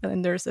trees, and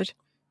then there's a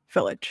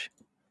village,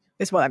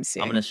 is what I'm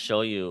seeing. I'm going to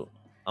show you.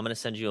 I'm going to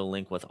send you a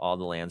link with all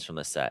the lands from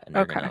the set, and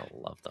you're going to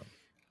love them.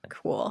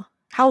 Cool.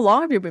 How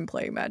long have you been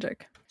playing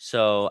Magic?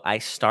 So I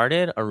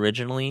started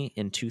originally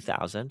in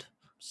 2000,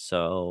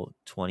 so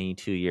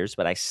 22 years,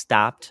 but I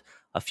stopped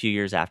a few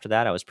years after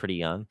that. I was pretty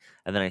young.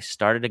 And then I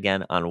started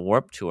again on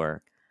Warp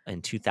Tour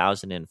in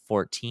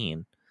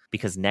 2014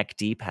 because Neck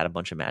Deep had a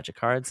bunch of Magic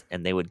cards,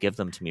 and they would give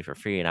them to me for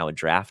free, and I would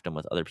draft them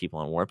with other people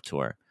on Warp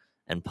Tour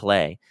and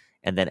play.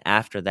 And then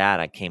after that,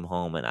 I came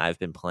home and I've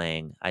been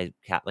playing. I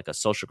had like a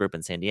social group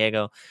in San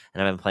Diego,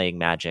 and I've been playing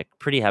Magic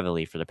pretty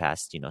heavily for the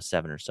past,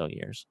 7 or so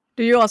years.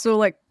 Do you also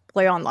like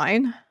play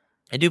online?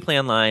 I do play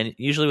online,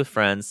 usually with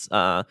friends.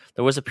 There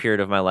was a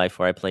period of my life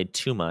where I played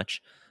too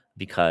much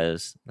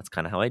because that's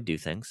kind of how I do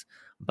things.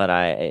 But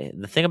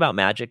the thing about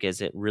Magic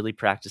is it really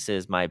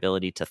practices my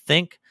ability to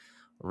think,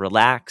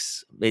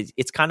 relax.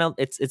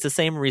 It's the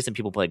same reason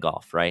people play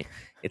golf, right?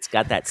 It's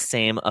got that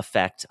same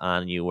effect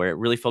on you where it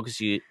really forces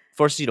you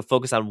to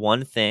focus on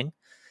one thing.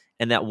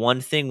 And that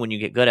one thing, when you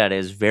get good at it,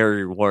 is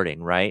very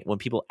rewarding, right? When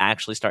people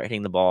actually start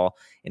hitting the ball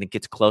and it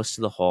gets close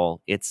to the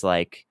hole, it's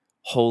like,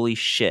 holy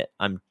shit,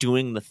 I'm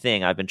doing the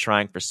thing I've been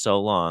trying for so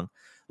long.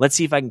 Let's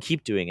see if I can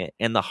keep doing it.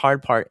 And the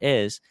hard part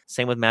is,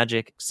 same with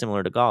Magic,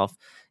 similar to golf,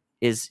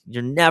 is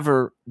you're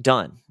never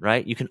done,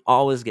 right? You can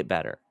always get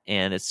better.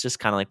 And it's just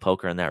kind of like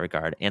poker in that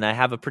regard. And I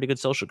have a pretty good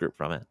social group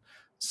from it.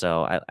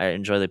 So I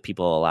enjoy the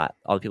people a lot.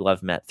 All the people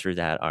I've met through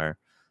that are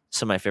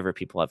some of my favorite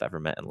people I've ever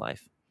met in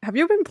life. Have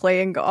you been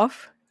playing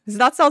golf? Because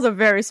that sounds a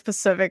very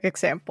specific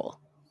example.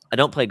 I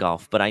don't play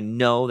golf, but I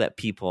know that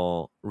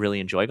people really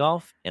enjoy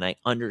golf, and I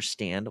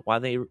understand why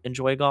they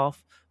enjoy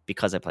golf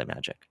because I play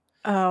Magic.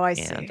 Oh, I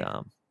see.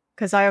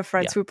 Because I have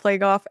friends who play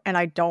golf, and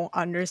I don't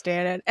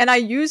understand it. And I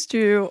used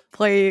to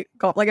play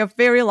golf like a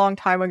very long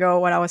time ago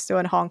when I was still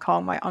in Hong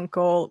Kong. My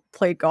uncle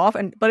played golf,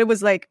 but it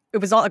was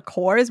not a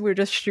course. We were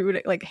just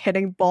shooting, like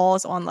hitting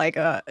balls on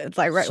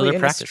directly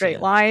in a straight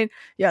line.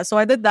 Yeah, so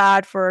I did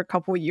that for a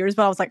couple of years,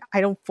 but I was like,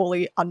 I don't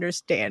fully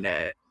understand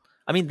it.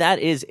 I mean, that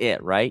is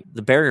it, right?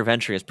 The barrier of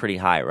entry is pretty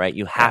high, right?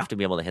 You have to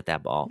be able to hit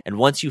that ball. And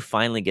once you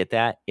finally get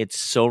that, it's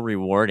so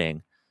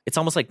rewarding. It's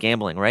almost like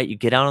gambling, right? You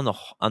get out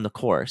on the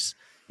course,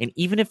 and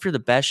even if you're the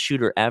best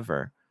shooter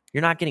ever,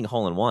 you're not getting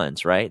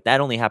hole-in-ones, right?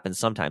 That only happens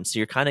sometimes. So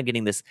you're kind of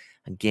getting this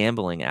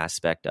gambling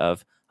aspect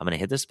of, I'm going to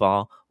hit this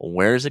ball,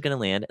 where is it going to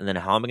land, and then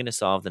how am I going to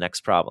solve the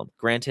next problem?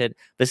 Granted,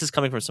 this is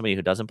coming from somebody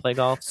who doesn't play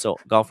golf, so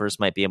golfers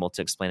might be able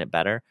to explain it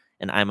better,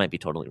 and I might be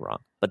totally wrong.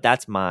 But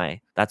that's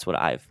what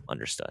I've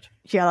understood.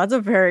 Yeah, that's a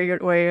very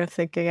good way of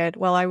thinking it.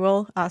 Well, I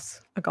will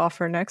ask a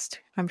golfer next.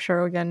 I'm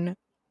sure we can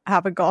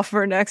have a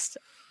golfer next.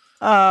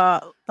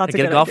 That's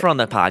get a golfer on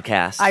the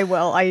podcast. I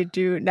will. I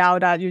do. Now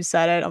that you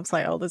said it, I'm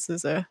like, oh, this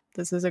is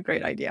a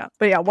great idea.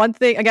 But yeah, one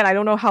thing, again, I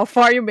don't know how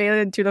far you made it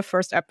into the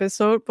first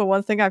episode, but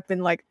one thing I've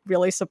been like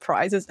really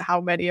surprised is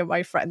how many of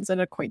my friends and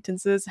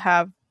acquaintances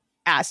have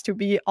asked to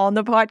be on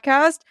the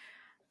podcast.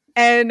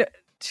 And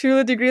to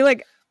a degree,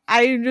 like,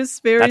 I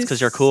just That's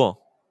because you're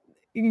cool.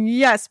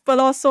 Yes, but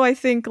also I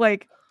think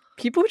like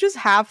people just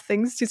have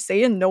things to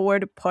say and know where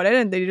to put it,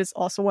 and they just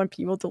also want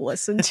people to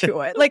listen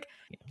to it. Like,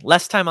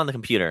 less time on the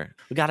computer.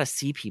 We got to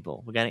see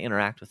people. We got to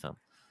interact with them.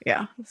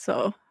 Yeah,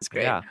 so it's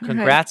great. Yeah,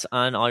 congrats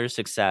on all your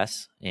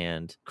success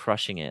and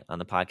crushing it on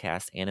the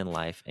podcast and in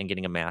life and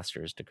getting a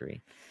master's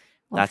degree.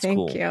 Well, That's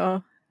cool. Thank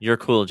you. You're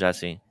cool,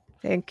 Jesse.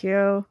 Thank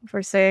you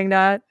for saying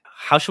that.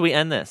 How should we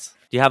end this?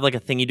 Do you have like a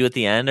thing you do at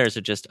the end, or is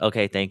it just,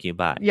 okay, thank you,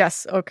 bye?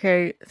 Yes,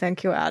 okay.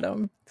 Thank you,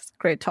 Adam. It's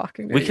great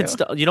talking to you.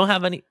 You don't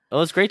have any...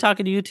 Oh, it's great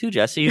talking to you too,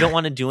 Jesse. You don't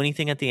want to do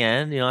anything at the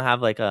end? You don't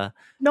have like a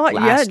not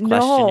last yet,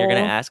 question you're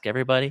going to ask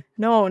everybody?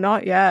 No,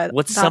 not yet.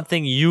 What's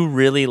something you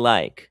really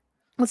like?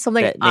 What's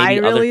something I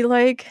really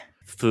like?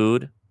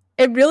 Food?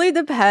 It really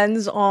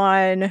depends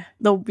on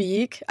the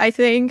week, I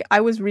think.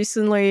 I was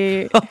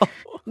recently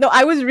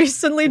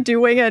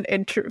doing an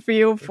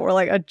interview for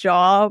like a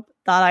job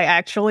that I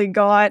actually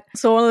got.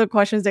 So one of the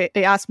questions they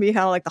asked me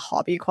kind of like the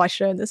hobby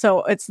question.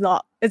 So it's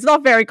not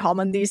very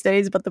common these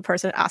days, but the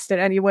person asked it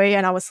anyway.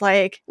 And I was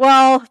like,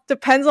 well,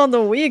 depends on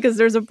the week because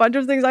there's a bunch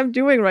of things I'm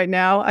doing right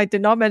now. I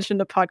did not mention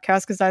the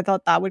podcast because I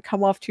thought that would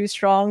come off too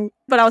strong.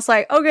 But I was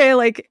like, okay,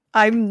 like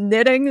I'm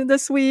knitting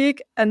this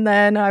week. And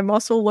then I'm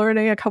also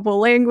learning a couple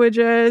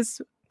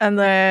languages. And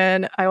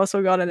then I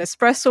also got an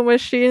espresso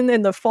machine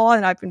in the fall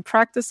and I've been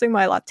practicing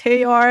my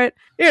latte art.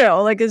 You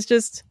know, like it's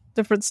just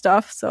different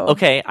stuff. So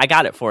okay, I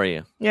got it for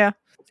you. Yeah.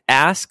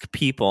 Ask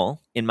people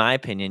in my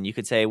opinion, you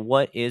could say,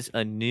 what is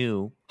a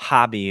new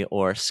hobby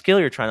or skill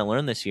you're trying to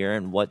learn this year,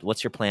 and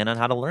what's your plan on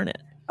how to learn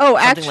it? Oh,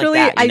 Something like actually,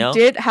 that, I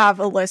did have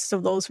a list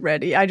of those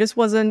ready. I just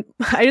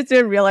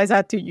didn't realize I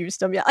had to use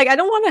them yet. Like, I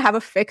don't want to have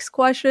a fixed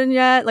question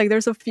yet. Like,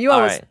 there's a few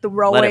I was Let it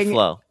throwing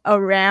flow.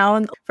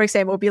 around. For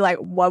example, it would be like,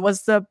 what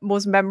was the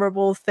most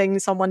memorable thing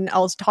someone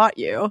else taught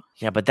you?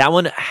 Yeah, but that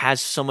one has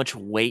so much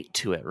weight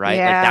to it, right?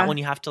 Like that one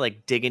you have to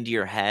like dig into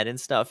your head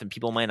and stuff, and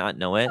people might not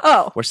know it.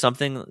 Oh. Or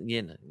something,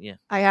 yeah.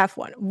 I have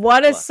one.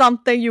 What is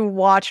something you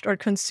watched or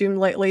consumed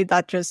lately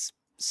that just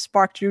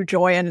sparked you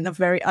joy and in a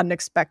very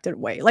unexpected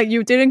way? Like,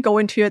 you didn't go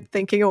into it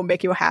thinking it would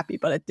make you happy,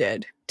 but it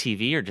did.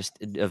 TV or just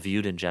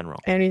viewed in general?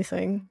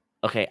 Anything.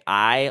 Okay,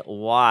 I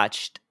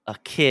watched a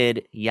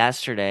kid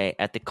yesterday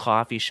at the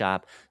coffee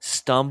shop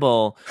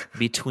stumble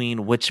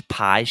between which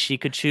pie she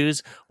could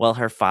choose while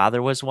her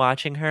father was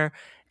watching her.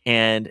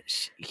 And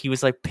he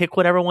was like, pick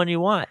whatever one you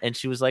want. And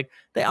she was like,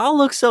 they all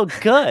look so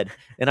good.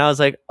 And I was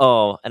like,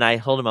 oh. And I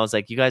told him, I was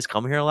like, you guys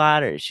come here a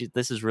lot? Or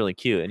this is really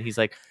cute. And he's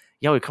like,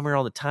 yeah, we come here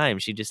all the time.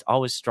 She just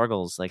always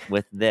struggles like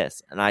with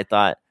this. And I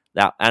thought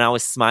that, and I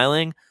was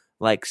smiling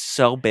like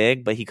so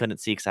big, but he couldn't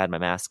see because I had my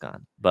mask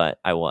on. But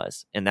I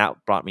was. And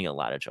that brought me a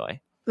lot of joy.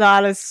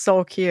 That is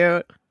so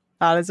cute.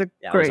 That is a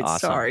great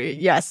awesome. story.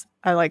 Yes,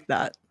 I like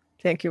that.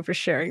 Thank you for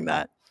sharing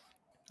that.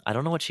 I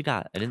don't know what she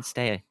got. I didn't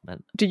stay. But...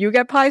 Do you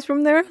get pies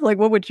from there? Like,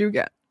 what would you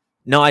get?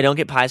 No, I don't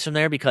get pies from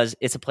there because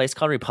it's a place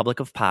called Republic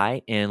of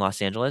Pie in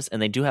Los Angeles,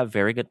 and they do have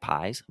very good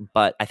pies,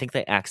 but I think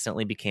they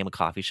accidentally became a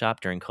coffee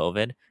shop during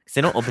COVID because they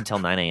don't open till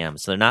 9 a.m.,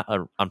 so they're not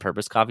a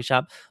on-purpose coffee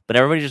shop, but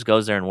everybody just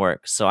goes there and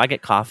works. So I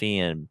get coffee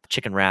and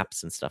chicken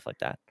wraps and stuff like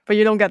that. But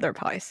you don't get their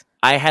pies?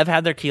 I have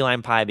had their key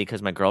lime pie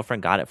because my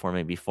girlfriend got it for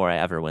me before I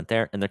ever went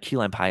there, and their key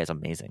lime pie is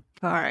amazing.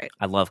 All right.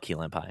 I love key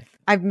lime pie.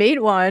 I've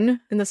made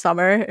one in the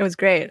summer. It was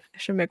great. I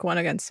should make one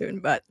again soon,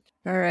 but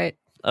all right.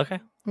 Okay.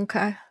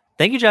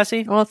 Thank you,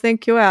 Jesse. Well,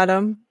 thank you,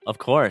 Adam. Of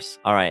course.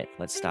 All right,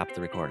 let's stop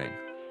the recording.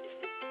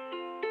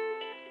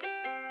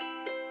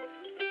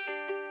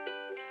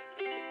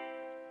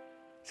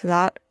 So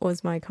that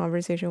was my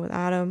conversation with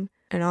Adam.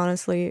 And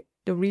honestly,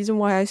 the reason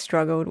why I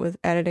struggled with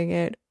editing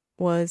it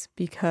was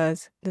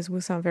because this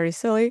will sound very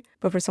silly,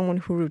 but for someone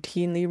who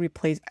routinely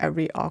replays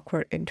every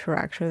awkward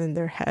interaction in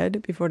their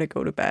head before they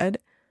go to bed,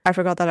 I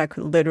forgot that I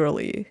could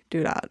literally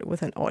do that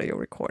with an audio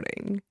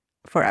recording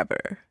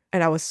forever.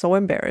 And I was so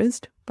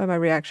embarrassed by my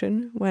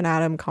reaction when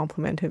Adam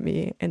complimented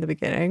me in the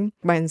beginning.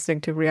 My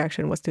instinctive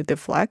reaction was to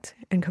deflect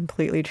and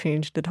completely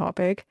change the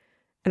topic.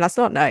 And that's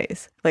not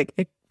nice. But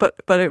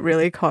it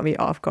really caught me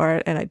off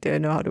guard and I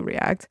didn't know how to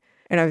react.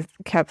 And I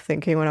kept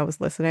thinking when I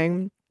was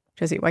listening,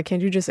 Jesse, why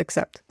can't you just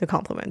accept the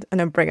compliment and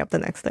then bring up the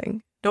next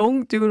thing?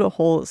 Don't do the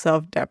whole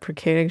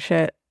self-deprecating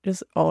shit.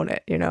 Just own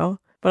it, you know?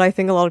 But I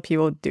think a lot of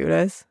people do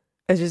this.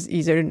 It's just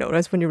easier to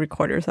notice when you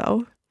record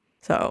yourself.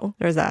 So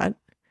there's that.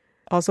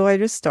 Also, I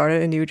just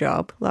started a new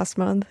job last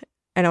month,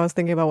 and I was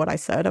thinking about what I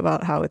said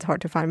about how it's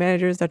hard to find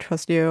managers that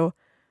trust you,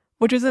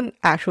 which isn't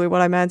actually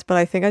what I meant, but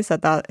I think I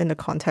said that in the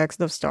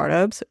context of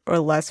startups or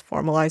less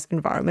formalized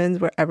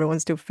environments where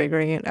everyone's still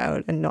figuring it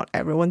out and not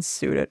everyone's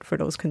suited for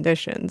those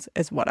conditions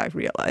is what I've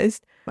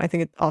realized. I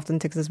think it often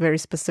takes this very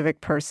specific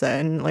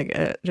person.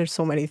 There's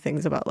so many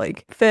things about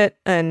fit,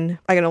 and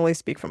I can only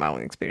speak from my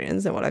own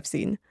experience and what I've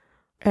seen.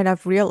 And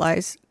I've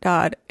realized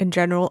that in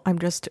general, I'm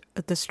just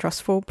a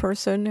distrustful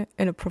person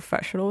in a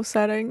professional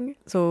setting.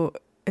 So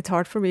it's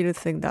hard for me to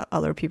think that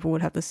other people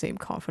would have the same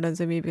confidence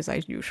in me because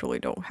I usually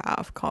don't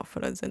have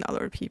confidence in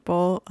other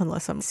people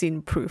unless I'm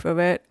seeing proof of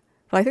it.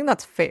 But I think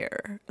that's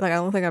fair. I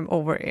don't think I'm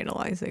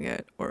overanalyzing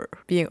it or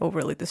being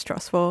overly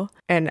distrustful.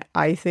 And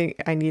I think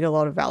I need a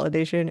lot of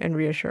validation and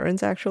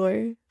reassurance,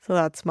 actually. So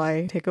that's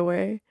my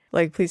takeaway.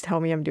 Please tell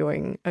me I'm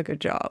doing a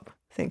good job.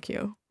 Thank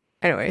you.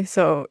 Anyway,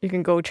 so you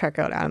can go check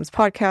out Adam's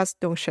podcast,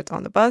 Don't Shit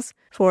on the Bus,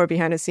 for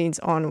behind the scenes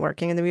on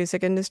working in the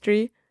music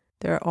industry.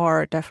 There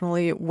are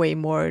definitely way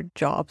more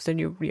jobs than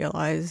you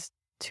realize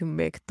to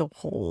make the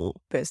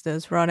whole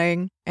business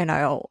running. And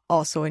I'll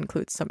also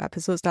include some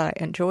episodes that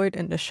I enjoyed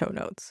in the show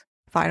notes.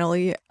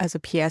 Finally, as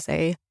a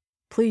PSA,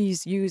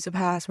 please use a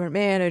password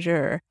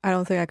manager. I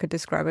don't think I could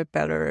describe it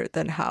better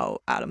than how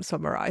Adam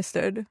summarized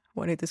it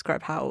when he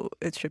described how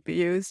it should be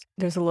used.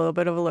 There's a little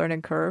bit of a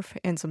learning curve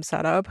and some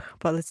setup,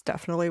 but it's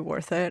definitely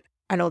worth it.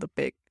 I know the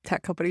big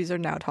tech companies are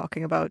now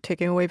talking about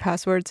taking away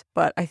passwords,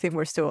 but I think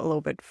we're still a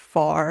little bit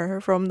far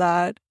from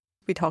that.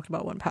 We talked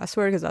about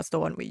 1Password because that's the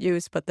one we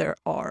use, but there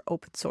are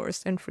open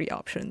source and free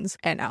options,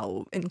 and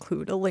I'll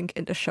include a link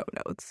in the show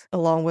notes,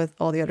 along with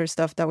all the other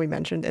stuff that we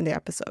mentioned in the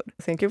episode.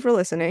 Thank you for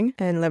listening,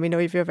 and let me know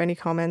if you have any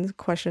comments,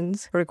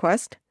 questions, or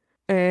requests.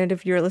 And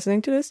if you're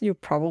listening to this, you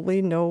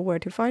probably know where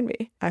to find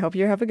me. I hope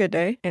you have a good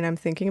day, and I'm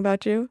thinking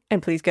about you,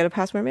 and please get a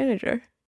password manager.